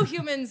sort. No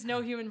humans,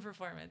 no human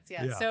performance.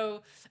 Yeah.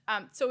 So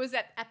it was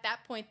at that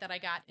point that I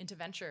got into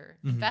venture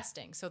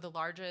investing. So the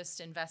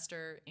largest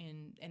investor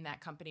in that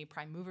company,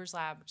 Prime Movers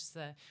Lab, which is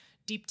the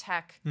deep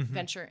tech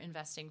venture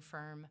investing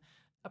firm,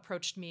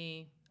 approached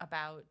me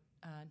about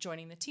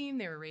joining the team.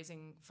 They were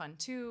raising fund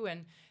too.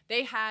 And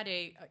they had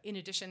in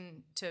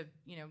addition to,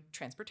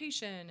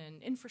 transportation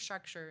and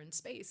infrastructure and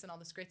space and all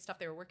this great stuff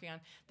they were working on,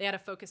 they had a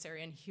focus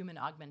area in human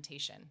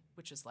augmentation,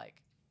 which is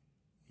like,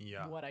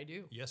 what I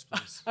do. Yes,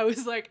 please. I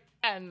was like,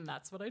 and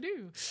that's what I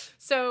do.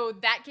 So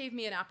that gave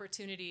me an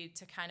opportunity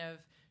to kind of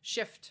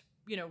shift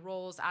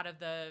roles out of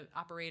the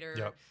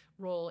operator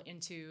role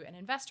into an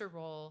investor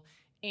role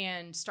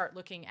and start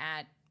looking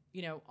at,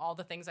 all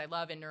the things I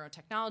love in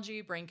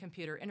neurotechnology,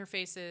 brain-computer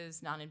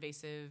interfaces,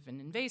 non-invasive and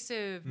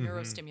invasive,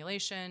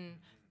 neurostimulation,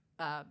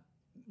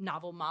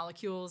 novel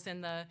molecules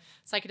in the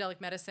psychedelic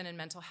medicine and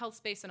mental health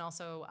space, and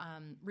also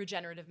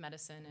regenerative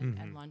medicine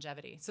and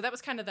longevity. So that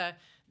was kind of the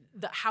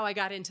how I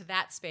got into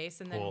that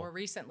space. And then more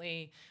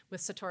recently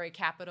with Satori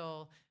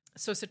Capital.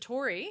 So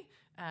Satori,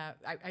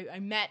 I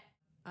met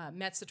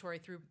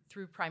Satori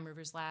through Prime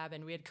Rivers Lab,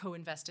 and we had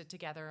co-invested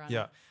together on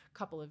a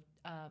couple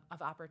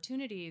of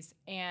opportunities.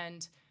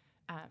 And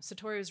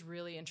Satori was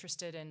really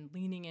interested in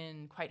leaning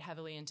in quite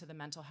heavily into the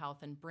mental health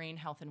and brain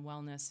health and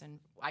wellness, and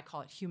I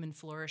call it human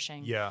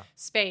flourishing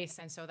space.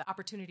 And so the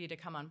opportunity to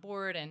come on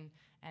board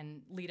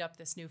and lead up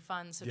this new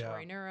fund,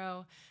 Satori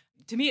Neuro,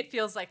 to me, it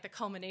feels like the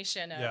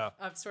culmination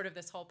of sort of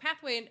this whole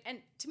pathway. And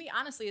to me,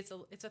 honestly,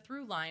 it's a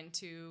through line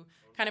to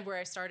kind of where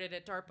I started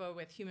at DARPA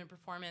with human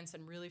performance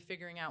and really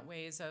figuring out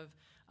ways of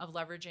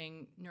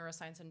leveraging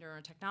neuroscience and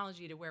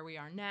neurotechnology to where we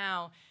are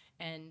now.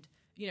 And,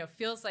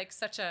 feels like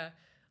such an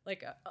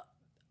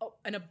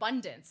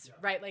abundance,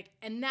 right?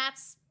 And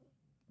that's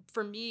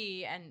for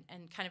me, and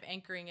kind of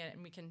anchoring it,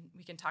 and we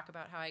can talk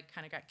about how I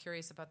kind of got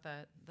curious about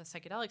the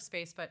psychedelic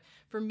space. But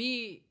for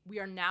me, we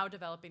are now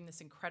developing this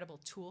incredible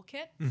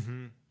toolkit,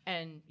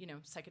 and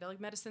psychedelic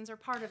medicines are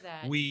part of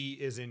that. We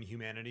is in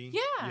humanity.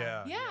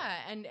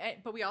 And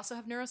but we also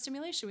have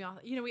neurostimulation.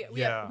 We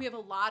have a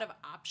lot of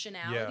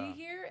optionality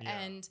here,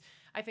 and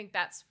I think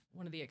that's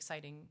one of the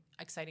exciting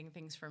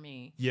things for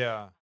me.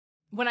 Yeah.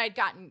 When I'd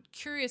gotten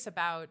curious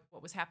about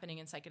what was happening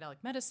in psychedelic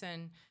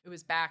medicine, it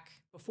was back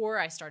before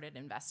I started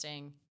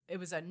investing. It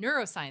was a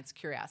neuroscience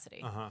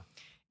curiosity.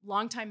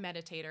 Longtime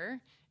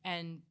meditator,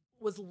 and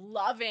was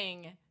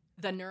loving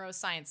the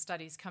neuroscience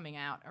studies coming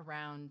out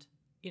around,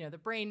 the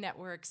brain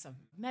networks of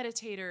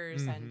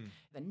meditators and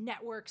the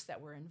networks that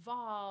were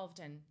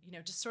involved, and,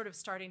 just sort of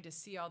starting to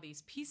see all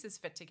these pieces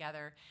fit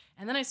together.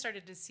 And then I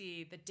started to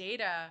see the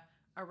data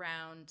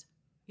around,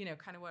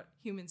 kind of what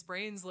humans'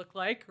 brains look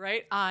like,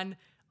 right, on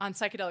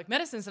psychedelic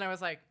medicines. And I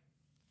was like,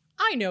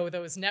 I know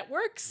those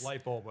networks.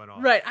 Light bulb went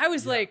off. Right. I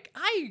was like,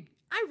 I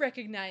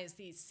recognize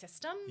these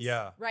systems.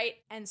 Yeah. Right.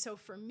 And so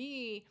for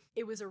me,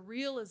 it was a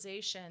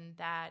realization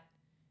that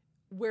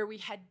where we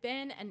had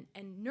been, and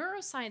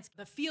neuroscience,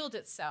 the field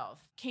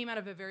itself, came out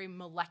of a very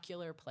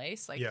molecular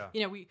place.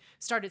 We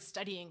started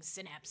studying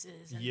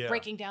synapses and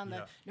breaking down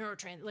the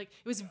neurotransmitters.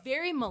 It was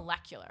very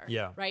molecular.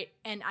 Yeah. Right.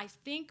 And I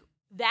think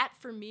that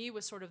for me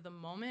was sort of the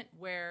moment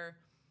where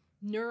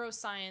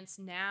neuroscience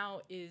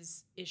now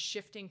is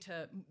shifting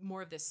to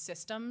more of this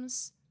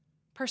systems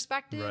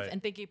perspective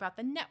and thinking about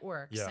the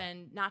networks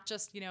and not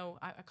just,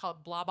 I call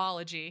it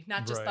blobology,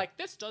 not just like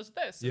this does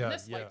this and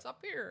this lights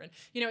up here. And,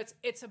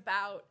 it's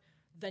about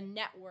the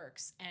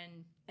networks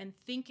and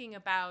thinking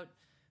about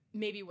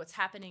maybe what's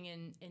happening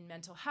in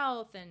mental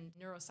health and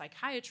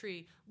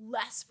neuropsychiatry,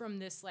 less from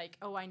this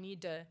I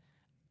need to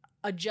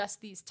adjust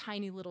these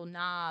tiny little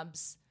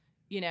knobs,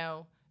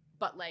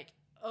 but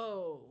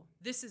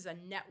this is a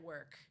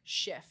network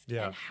shift.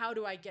 And how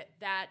do I get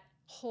that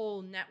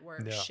whole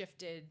network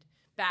shifted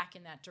back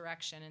in that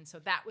direction? And so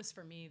that was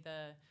for me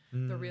the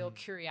real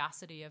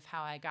curiosity of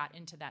how I got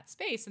into that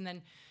space. And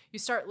then you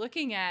start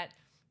looking at,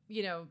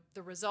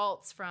 the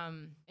results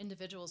from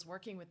individuals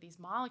working with these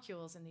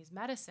molecules and these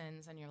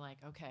medicines, and you're like,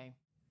 okay,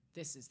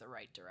 this is the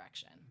right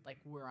direction.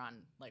 We're on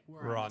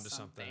to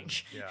something.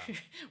 Yeah.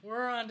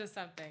 We're on to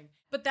something.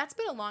 But that's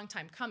been a long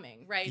time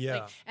coming, right?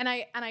 Yeah. And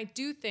I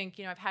do think,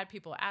 I've had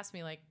people ask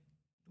me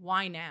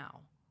why now,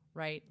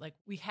 right?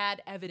 We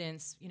had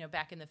evidence,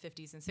 back in the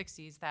 50s and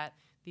 60s that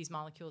these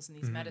molecules and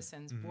these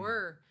medicines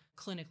were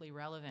clinically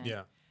relevant.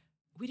 Yeah.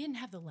 We didn't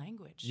have the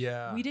language.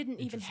 Yeah. We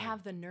didn't even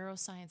have the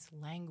neuroscience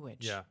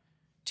language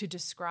to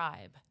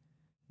describe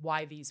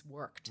why these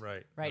worked.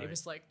 Right. It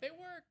was they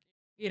work.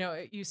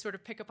 You sort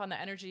of pick up on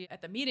the energy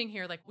at the meeting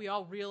here. We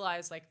all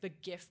realize the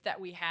gift that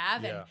we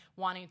have and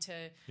wanting to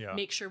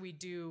make sure we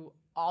do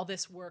all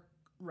this work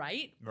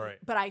right.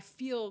 But I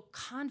feel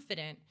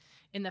confident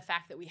in the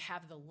fact that we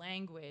have the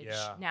language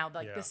now,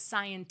 the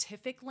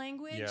scientific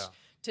language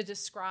to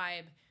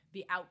describe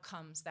the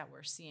outcomes that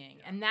we're seeing.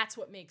 And that's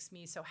what makes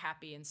me so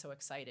happy and so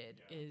excited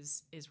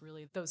is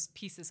really those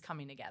pieces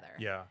coming together.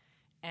 Yeah.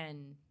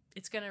 And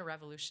it's going to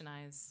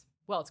revolutionize,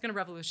 it's going to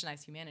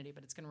revolutionize humanity,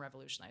 but it's going to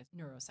revolutionize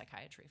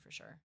neuropsychiatry for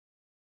sure.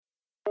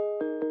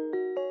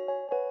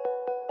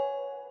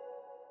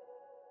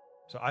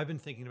 So I've been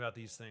thinking about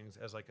these things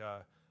as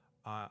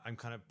I'm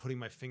kind of putting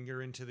my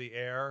finger into the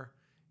air.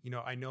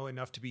 I know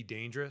enough to be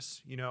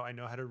dangerous. I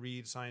know how to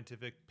read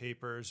scientific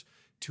papers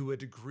to a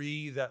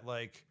degree that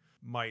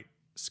might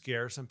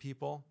scare some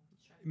people.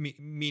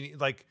 Meaning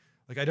I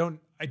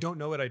don't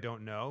know what I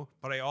don't know,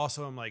 but I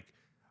also am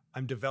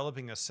I'm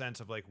developing a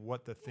sense of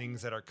what the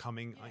things that are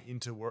coming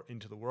into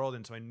the world.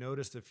 And so I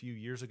noticed a few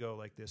years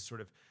ago this sort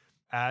of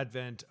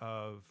advent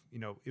of,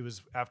 it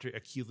was after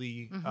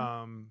Achille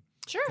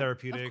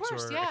Therapeutics of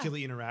course, or yeah. Achille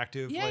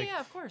Interactive. Yeah,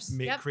 of course.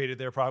 Created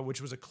their product,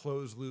 which was a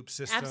closed loop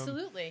system.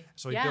 Absolutely.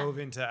 So I dove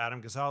into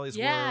Adam Ghazali's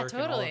work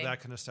and all of that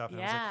kind of stuff. And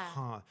I was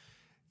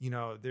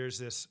like, there's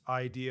this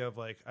idea of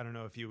like, I don't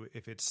know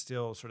if it's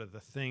still sort of the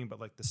thing, but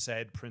like the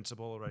SAID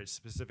principle, right?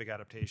 Specific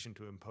adaptation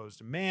to imposed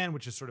demand,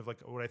 which is sort of like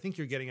what I think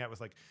you're getting at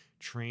with like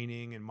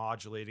training and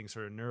modulating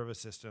sort of nervous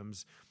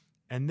systems.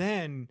 And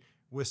then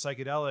with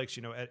psychedelics,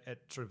 at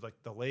sort of like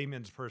the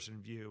layman's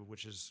person view,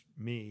 which is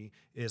me,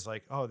 is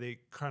like, they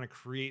kind of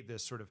create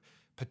this sort of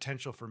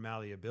potential for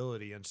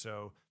malleability. And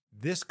so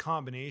this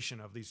combination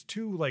of these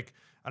two, like,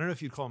 I don't know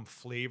if you'd call them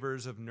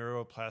flavors of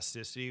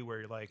neuroplasticity, where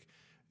you're like,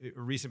 a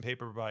recent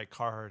paper by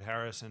Carhart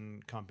Harris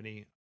and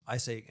company, I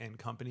say and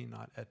company,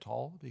 not et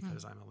al,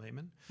 because I'm a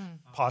layman,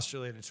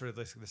 postulated sort of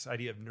this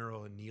idea of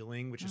neural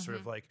annealing, which is sort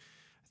of like,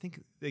 I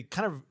think they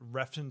kind of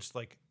referenced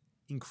like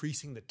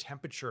increasing the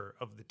temperature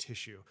of the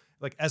tissue,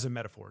 like as a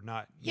metaphor,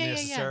 not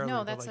necessarily.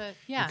 No, that's like,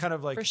 kind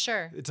of like, for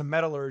sure. It's a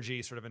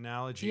metallurgy sort of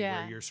analogy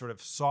where you're sort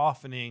of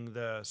softening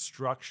the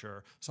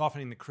structure,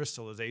 softening the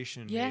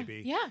crystallization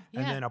maybe,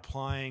 and then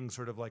applying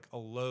sort of like a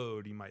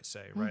load, you might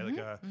say, right?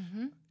 Like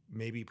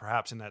maybe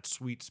perhaps in that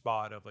sweet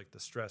spot of like the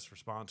stress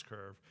response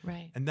curve.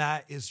 Right. And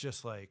that is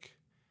just like,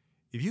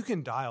 if you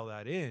can dial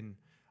that in,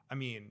 I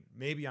mean,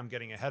 maybe I'm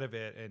getting ahead of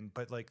it,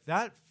 but like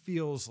that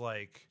feels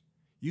like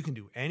you can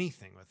do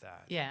anything with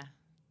that. Yeah.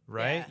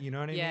 Right? Yeah. You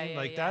know what I mean?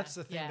 Like that's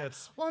the thing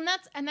well,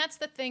 and that's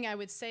the thing I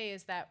would say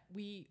is that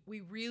we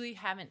really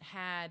haven't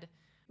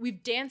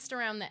we've danced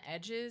around the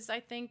edges, I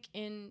think,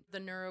 in the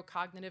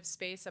neurocognitive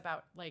space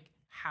about like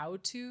how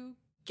to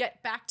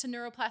get back to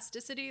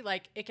neuroplasticity.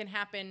 Like it can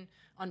happen,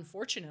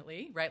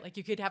 unfortunately, right? Like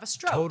you could have a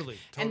stroke, totally.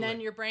 And then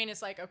your brain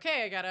is like,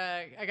 okay, I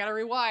gotta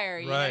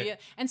rewire, right? You know?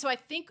 And so I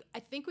think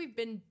we've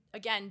been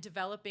again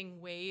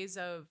developing ways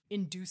of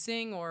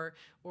inducing or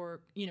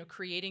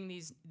creating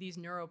these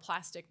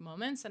neuroplastic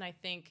moments. And I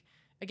think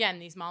again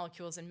these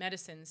molecules and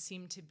medicines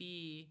seem to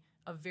be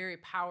a very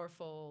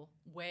powerful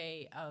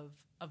way of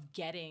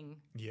getting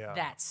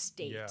that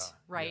state,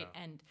 right?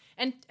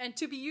 And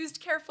to be used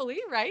carefully,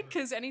 right?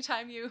 Because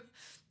anytime you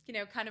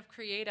kind of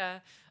create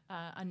a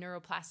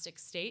neuroplastic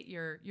state,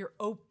 you're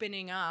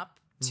opening up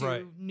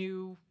to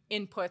new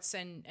inputs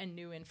and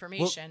new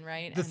information,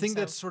 right? The thing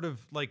that's sort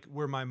of like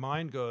where my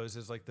mind goes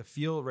is like the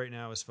field right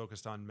now is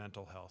focused on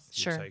mental health,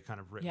 you'd say, kind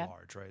of writ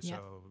large, right?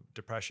 So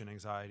depression,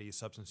 anxiety,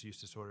 substance use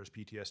disorders,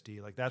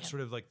 PTSD, like that's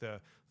sort of like the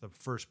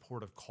first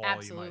port of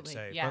call, you might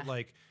say. But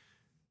like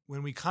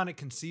when we kind of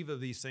conceive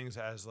of these things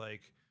as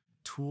like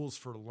tools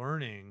for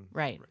learning,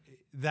 right?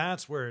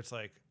 That's where it's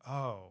like,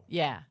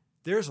 yeah.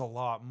 There's a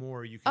lot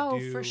more you can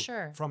do for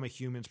sure. From a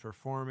human's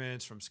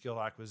performance, from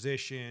skill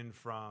acquisition,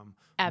 from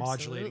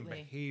modulating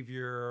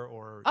behavior,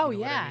 or I mean?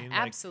 Like,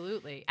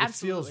 absolutely. It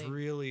feels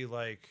really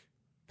like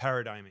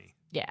paradigmy.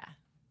 Yeah.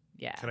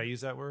 Can I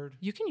use that word?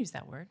 You can use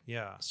that word.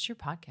 Yeah. It's your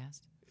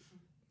podcast.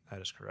 That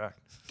is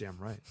correct. Damn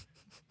right.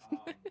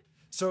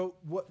 So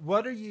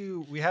what are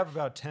you? We have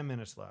about 10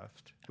 minutes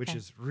left, which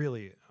is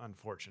really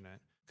unfortunate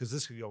because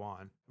this could go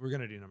on. We're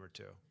going to do number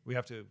 2. We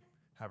have to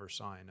have her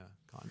sign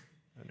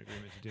an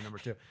agreement to do number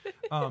 2.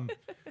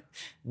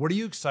 What are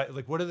you excited?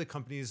 Like, what are the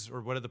companies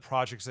or what are the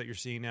projects that you're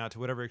seeing now? To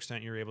whatever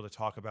extent you're able to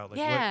talk about,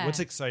 like, what's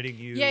exciting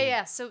you?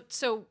 Yeah.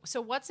 So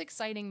what's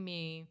exciting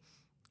me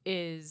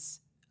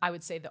is, I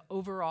would say, the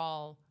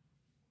overall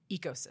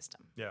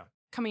ecosystem. Yeah.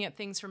 Coming at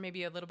things from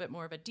maybe a little bit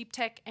more of a deep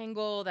tech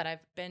angle, that I've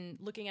been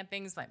looking at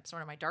things like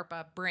sort of my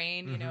DARPA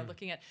brain,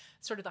 looking at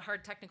sort of the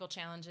hard technical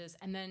challenges,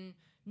 and then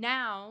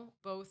now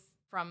both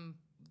from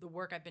the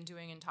work I've been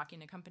doing and talking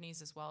to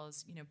companies as well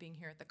as, being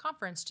here at the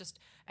conference, just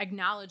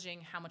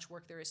acknowledging how much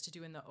work there is to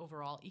do in the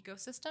overall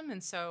ecosystem.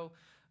 And so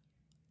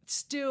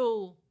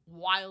still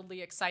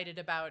wildly excited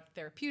about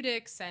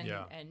therapeutics and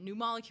new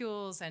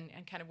molecules and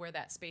kind of where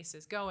that space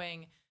is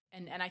going.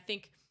 And I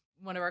think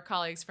one of our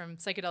colleagues from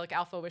Psychedelic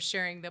Alpha was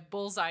sharing the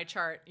bullseye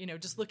chart,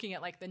 just looking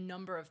at like the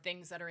number of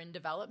things that are in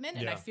development.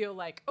 And I feel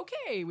like,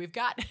 okay, we've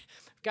got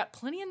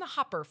plenty in the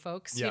hopper,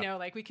 folks.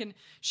 Like we can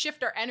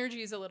shift our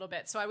energies a little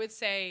bit. So I would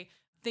say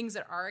things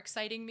that are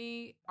exciting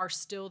me are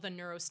still the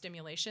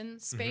neurostimulation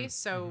space.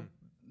 So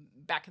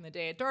back in the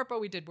day at DARPA,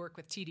 we did work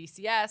with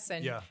TDCS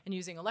and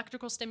using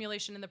electrical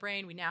stimulation in the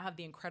brain. We now have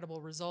the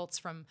incredible results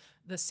from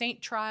the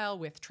SAINT trial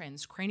with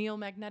transcranial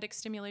magnetic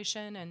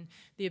stimulation and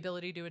the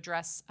ability to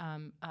address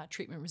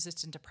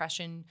treatment-resistant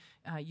depression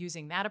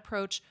using that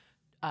approach.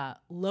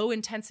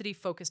 Low-intensity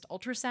focused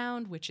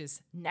ultrasound, which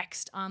is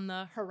next on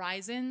the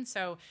horizon.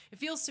 So it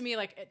feels to me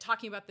like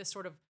talking about this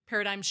sort of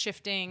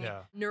paradigm-shifting,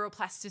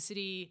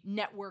 neuroplasticity,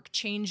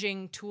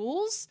 network-changing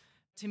tools.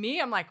 To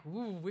me, I'm like,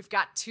 ooh, we've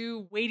got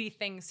 2 weighty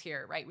things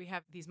here, right? We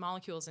have these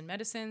molecules and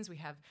medicines. We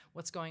have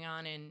what's going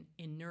on in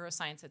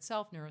neuroscience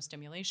itself,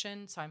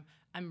 neurostimulation. So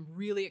I'm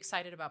really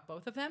excited about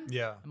both of them.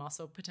 Yeah. I'm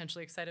also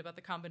potentially excited about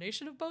the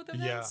combination of both of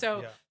them.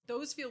 So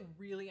those feel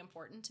really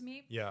important to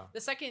me. Yeah.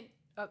 The second,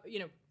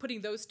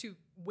 putting those 2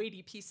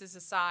 weighty pieces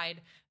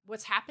aside,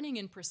 what's happening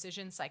in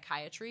precision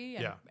psychiatry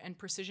and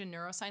precision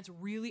neuroscience,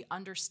 really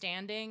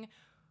understanding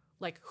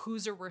like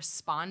who's a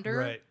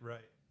responder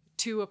Right.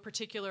 to a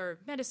particular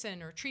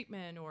medicine or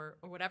treatment or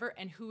whatever,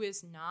 and who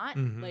is not.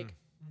 Mm-hmm. Like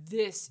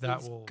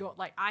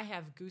like I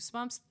have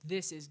goosebumps.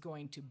 This is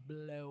going to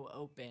blow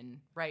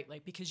open, right?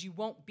 Like, because you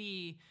won't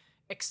be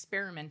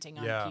experimenting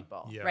on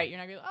people, right? You're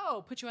not going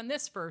to, put you on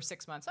this for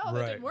 6 months. Oh,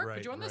 that didn't work.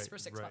 Put you on this for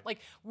 6 months. Like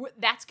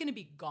that's going to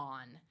be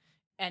gone.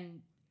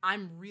 And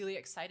I'm really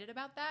excited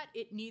about that.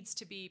 It needs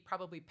to be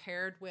probably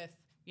paired with,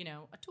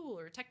 a tool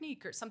or a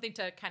technique or something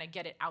to kind of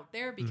get it out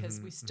there,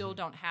 because we still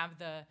don't have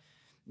the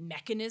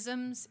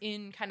mechanisms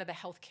in kind of the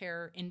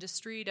healthcare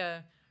industry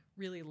to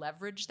really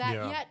leverage that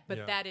yet.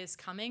 But that is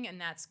coming,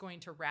 and that's going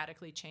to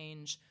radically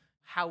change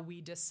how we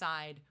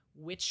decide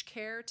which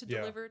care to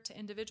deliver to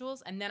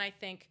individuals. And then I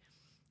think,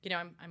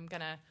 I'm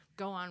going to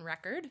go on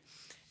record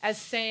as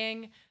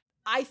saying,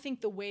 I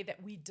think the way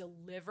that we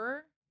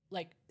deliver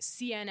like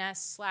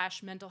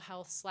CNS/mental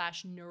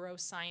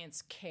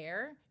health/neuroscience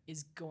care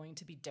is going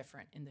to be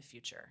different in the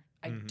future.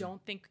 I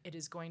don't think it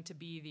is going to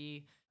be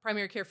the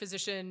primary care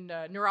physician,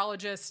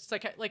 neurologist.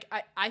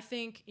 I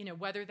think,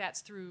 whether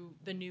that's through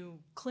the new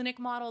clinic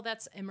model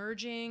that's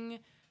emerging,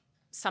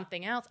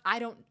 something else. I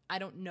don't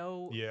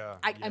know.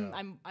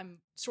 I'm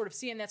sort of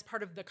seeing that's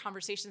part of the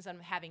conversations I'm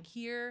having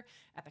here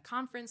at the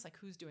conference. Like,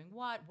 who's doing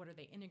what are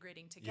they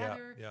integrating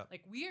together?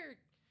 Like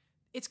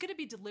it's going to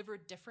be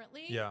delivered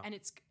differently, and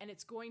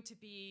it's going to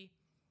be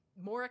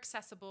more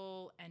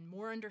accessible and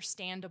more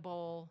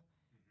understandable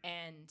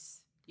and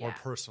more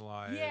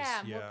personalized.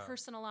 More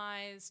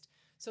personalized.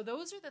 So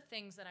those are the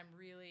things that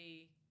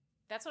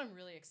that's what I'm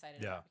really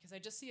excited about, because I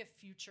just see a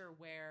future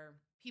where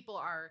people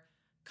are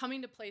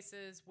coming to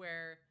places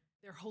where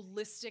they're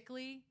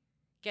holistically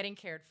getting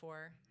cared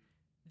for.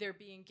 They're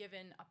being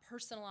given a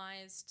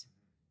personalized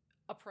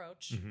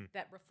approach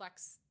that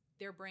reflects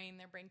their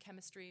brain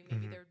chemistry,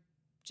 maybe their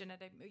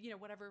genetic,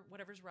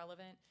 whatever's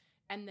relevant,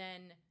 and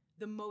then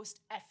the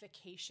most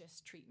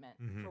efficacious treatment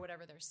for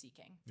whatever they're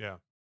seeking. Yeah.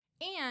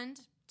 And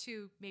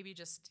to maybe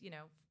just,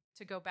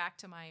 to go back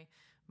to my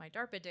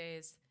DARPA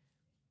days,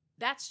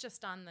 that's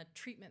just on the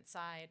treatment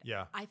side.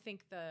 Yeah. I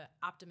think the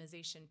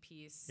optimization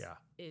piece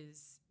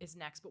is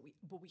next, but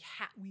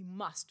we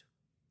must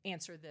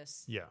answer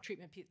this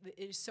treatment piece.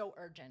 It is so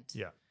urgent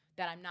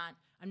that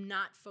I'm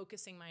not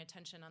focusing my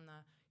attention on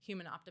the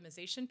human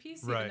optimization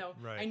piece, even though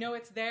I know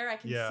it's there, I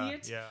can see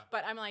it,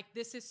 but I'm like,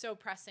 this is so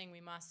pressing.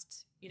 We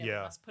must, we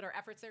must put our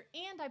efforts there.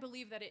 And I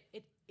believe that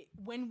it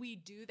when we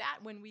do that,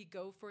 when we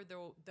go for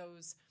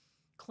those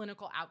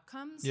clinical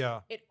outcomes,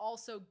 it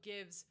also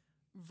gives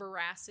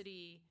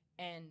veracity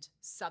and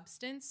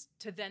substance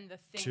to then the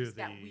things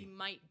that we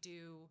might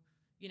do,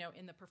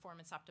 in the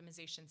performance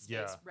optimization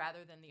space rather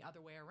than the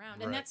other way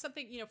around. And that's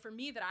something, for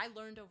me, that I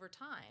learned over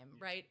time,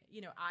 right?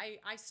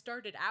 I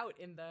started out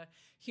in the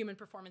human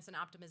performance and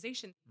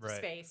optimization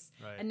space,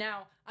 and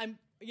now I'm,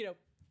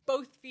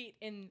 both feet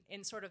in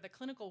sort of the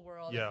clinical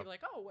world. And people are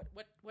like, oh,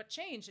 what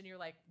changed? And you're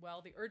like,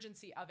 well, the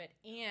urgency of it,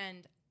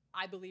 and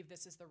I believe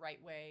this is the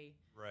right way,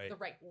 the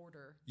right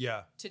order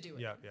to do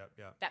it.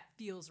 That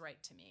feels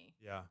right to me.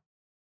 Yeah.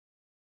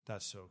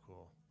 That's so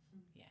cool.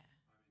 Yeah.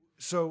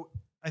 So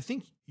I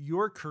think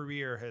your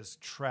career has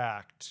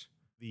tracked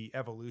the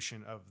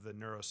evolution of the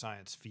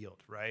neuroscience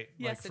field, right?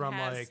 Yes, like from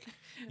it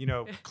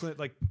has.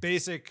 like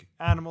basic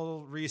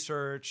animal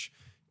research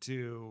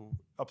to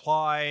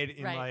applied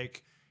in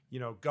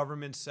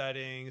government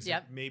settings,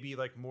 maybe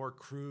like more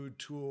crude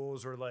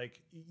tools, or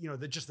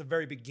just the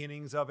very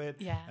beginnings of it,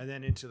 and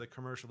then into the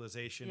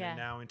commercialization, and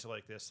now into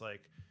like this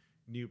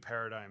new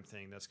paradigm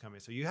thing that's coming.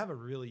 So you have a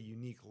really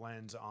unique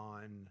lens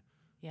on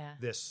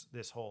this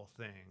whole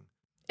thing.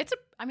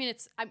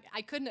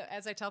 I couldn't,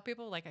 as I tell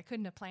people, I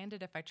couldn't have planned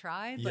it if I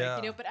tried,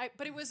 but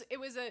it was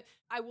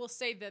I will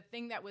say the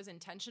thing that was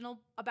intentional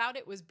about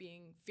it was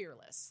being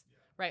fearless,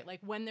 right? Like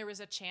when there was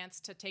a chance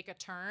to take a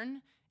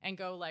turn and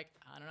go I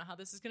don't know how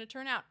this is going to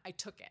turn out, I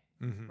took it,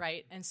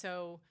 right? And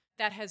so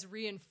that has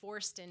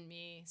reinforced in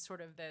me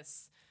sort of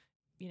this,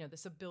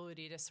 this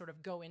ability to sort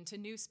of go into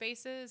new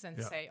spaces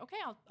and say, okay,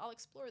 I'll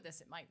explore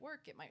this. It might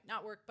work, it might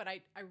not work, but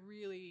I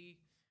really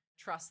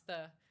trust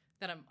that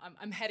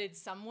I'm headed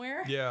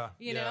somewhere,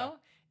 you know,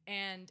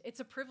 and it's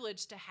a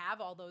privilege to have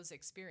all those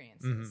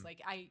experiences.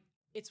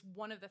 It's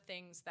one of the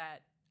things that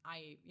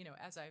I,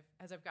 as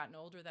I've gotten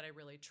older, that I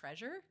really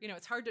treasure.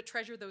 It's hard to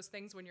treasure those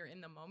things when you're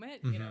in the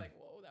moment,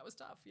 whoa, that was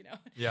tough,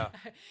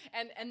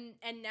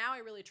 and now I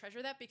really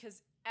treasure that,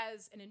 because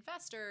as an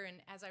investor and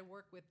as I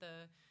work with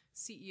the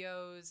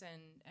CEOs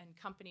and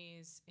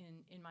companies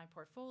in my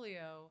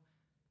portfolio,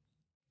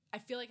 I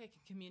feel like I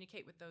can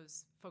communicate with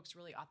those folks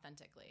really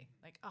authentically.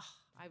 Like, oh,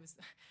 I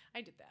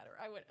did that, or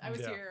I was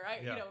here,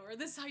 or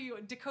this is how you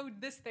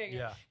decode this thing.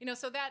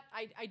 So that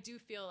I do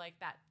feel like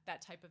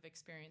that type of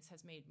experience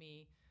has made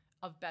me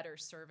of better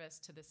service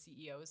to the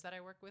CEOs that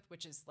I work with,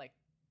 which is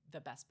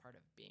the best part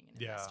of being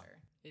an investor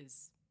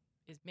is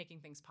making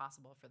things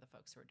possible for the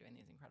folks who are doing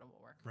these incredible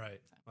work. Right.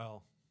 So.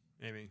 Well,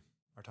 Amy,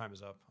 our time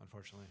is up,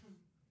 unfortunately,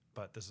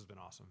 but this has been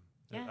awesome.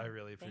 Yeah, I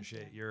really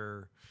appreciate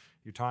your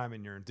time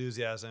and your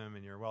enthusiasm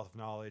and your wealth of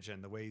knowledge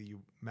and the way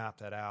you map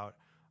that out.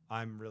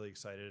 I'm really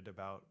excited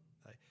about.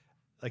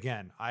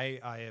 Again, I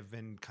have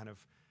been kind of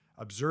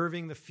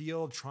observing the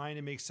field, trying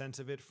to make sense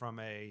of it from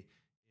a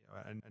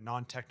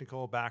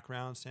non-technical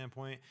background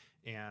standpoint,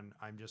 and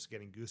I'm just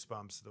getting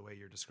goosebumps the way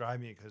you're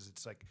describing it, because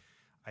it's like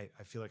I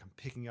feel like I'm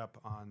picking up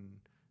on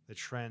the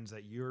trends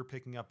that you're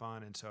picking up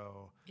on, and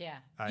so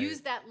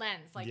use that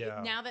lens. Like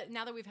now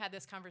that we've had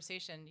this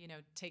conversation,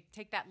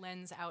 take that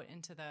lens out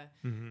into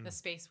the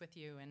space with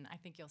you, and I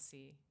think you'll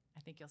see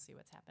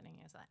what's happening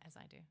as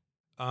I do.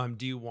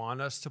 Do you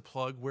want us to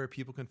plug where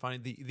people can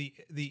find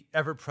the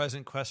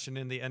ever-present question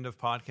in the end of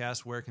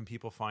podcast? Where can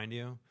people find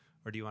you,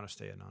 or do you want to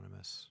stay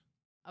anonymous?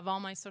 Of all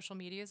my social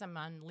medias, I'm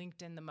on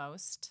LinkedIn the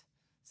most,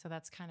 so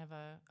that's kind of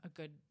a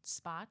good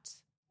spot.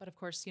 But of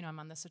course, I'm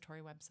on the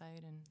Satori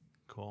website, and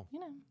cool.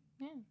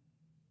 Yeah.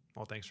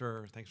 Well, thanks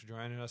for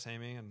joining us,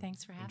 Amy, and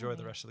thanks for having enjoy me.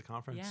 the rest of the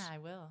conference. Yeah, I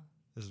will.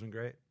 This has been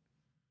great.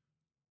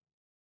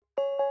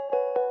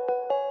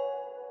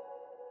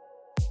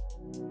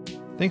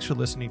 Thanks for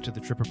listening to the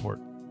Trip Report.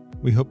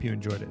 We hope you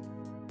enjoyed it.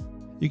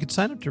 You can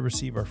sign up to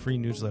receive our free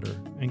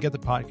newsletter and get the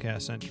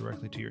podcast sent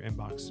directly to your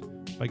inbox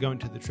by going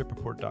to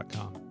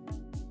thetripreport.com.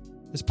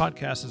 This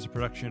podcast is a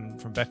production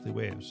from Beckley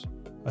Waves,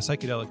 a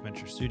psychedelic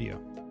venture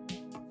studio.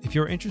 If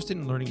you're interested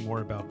in learning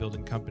more about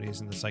building companies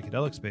in the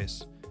psychedelic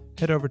space,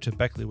 head over to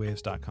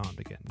beckleywaves.com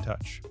to get in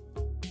touch.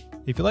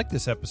 If you like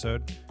this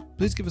episode,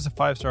 please give us a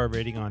 5-star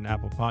rating on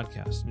Apple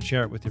Podcasts and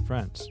share it with your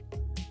friends.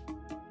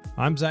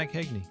 I'm Zach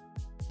Hegney.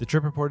 The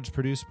Trip Report is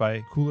produced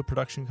by Kula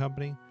Production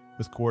Company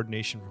with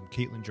coordination from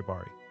Caitlin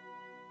Jabari.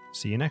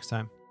 See you next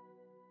time.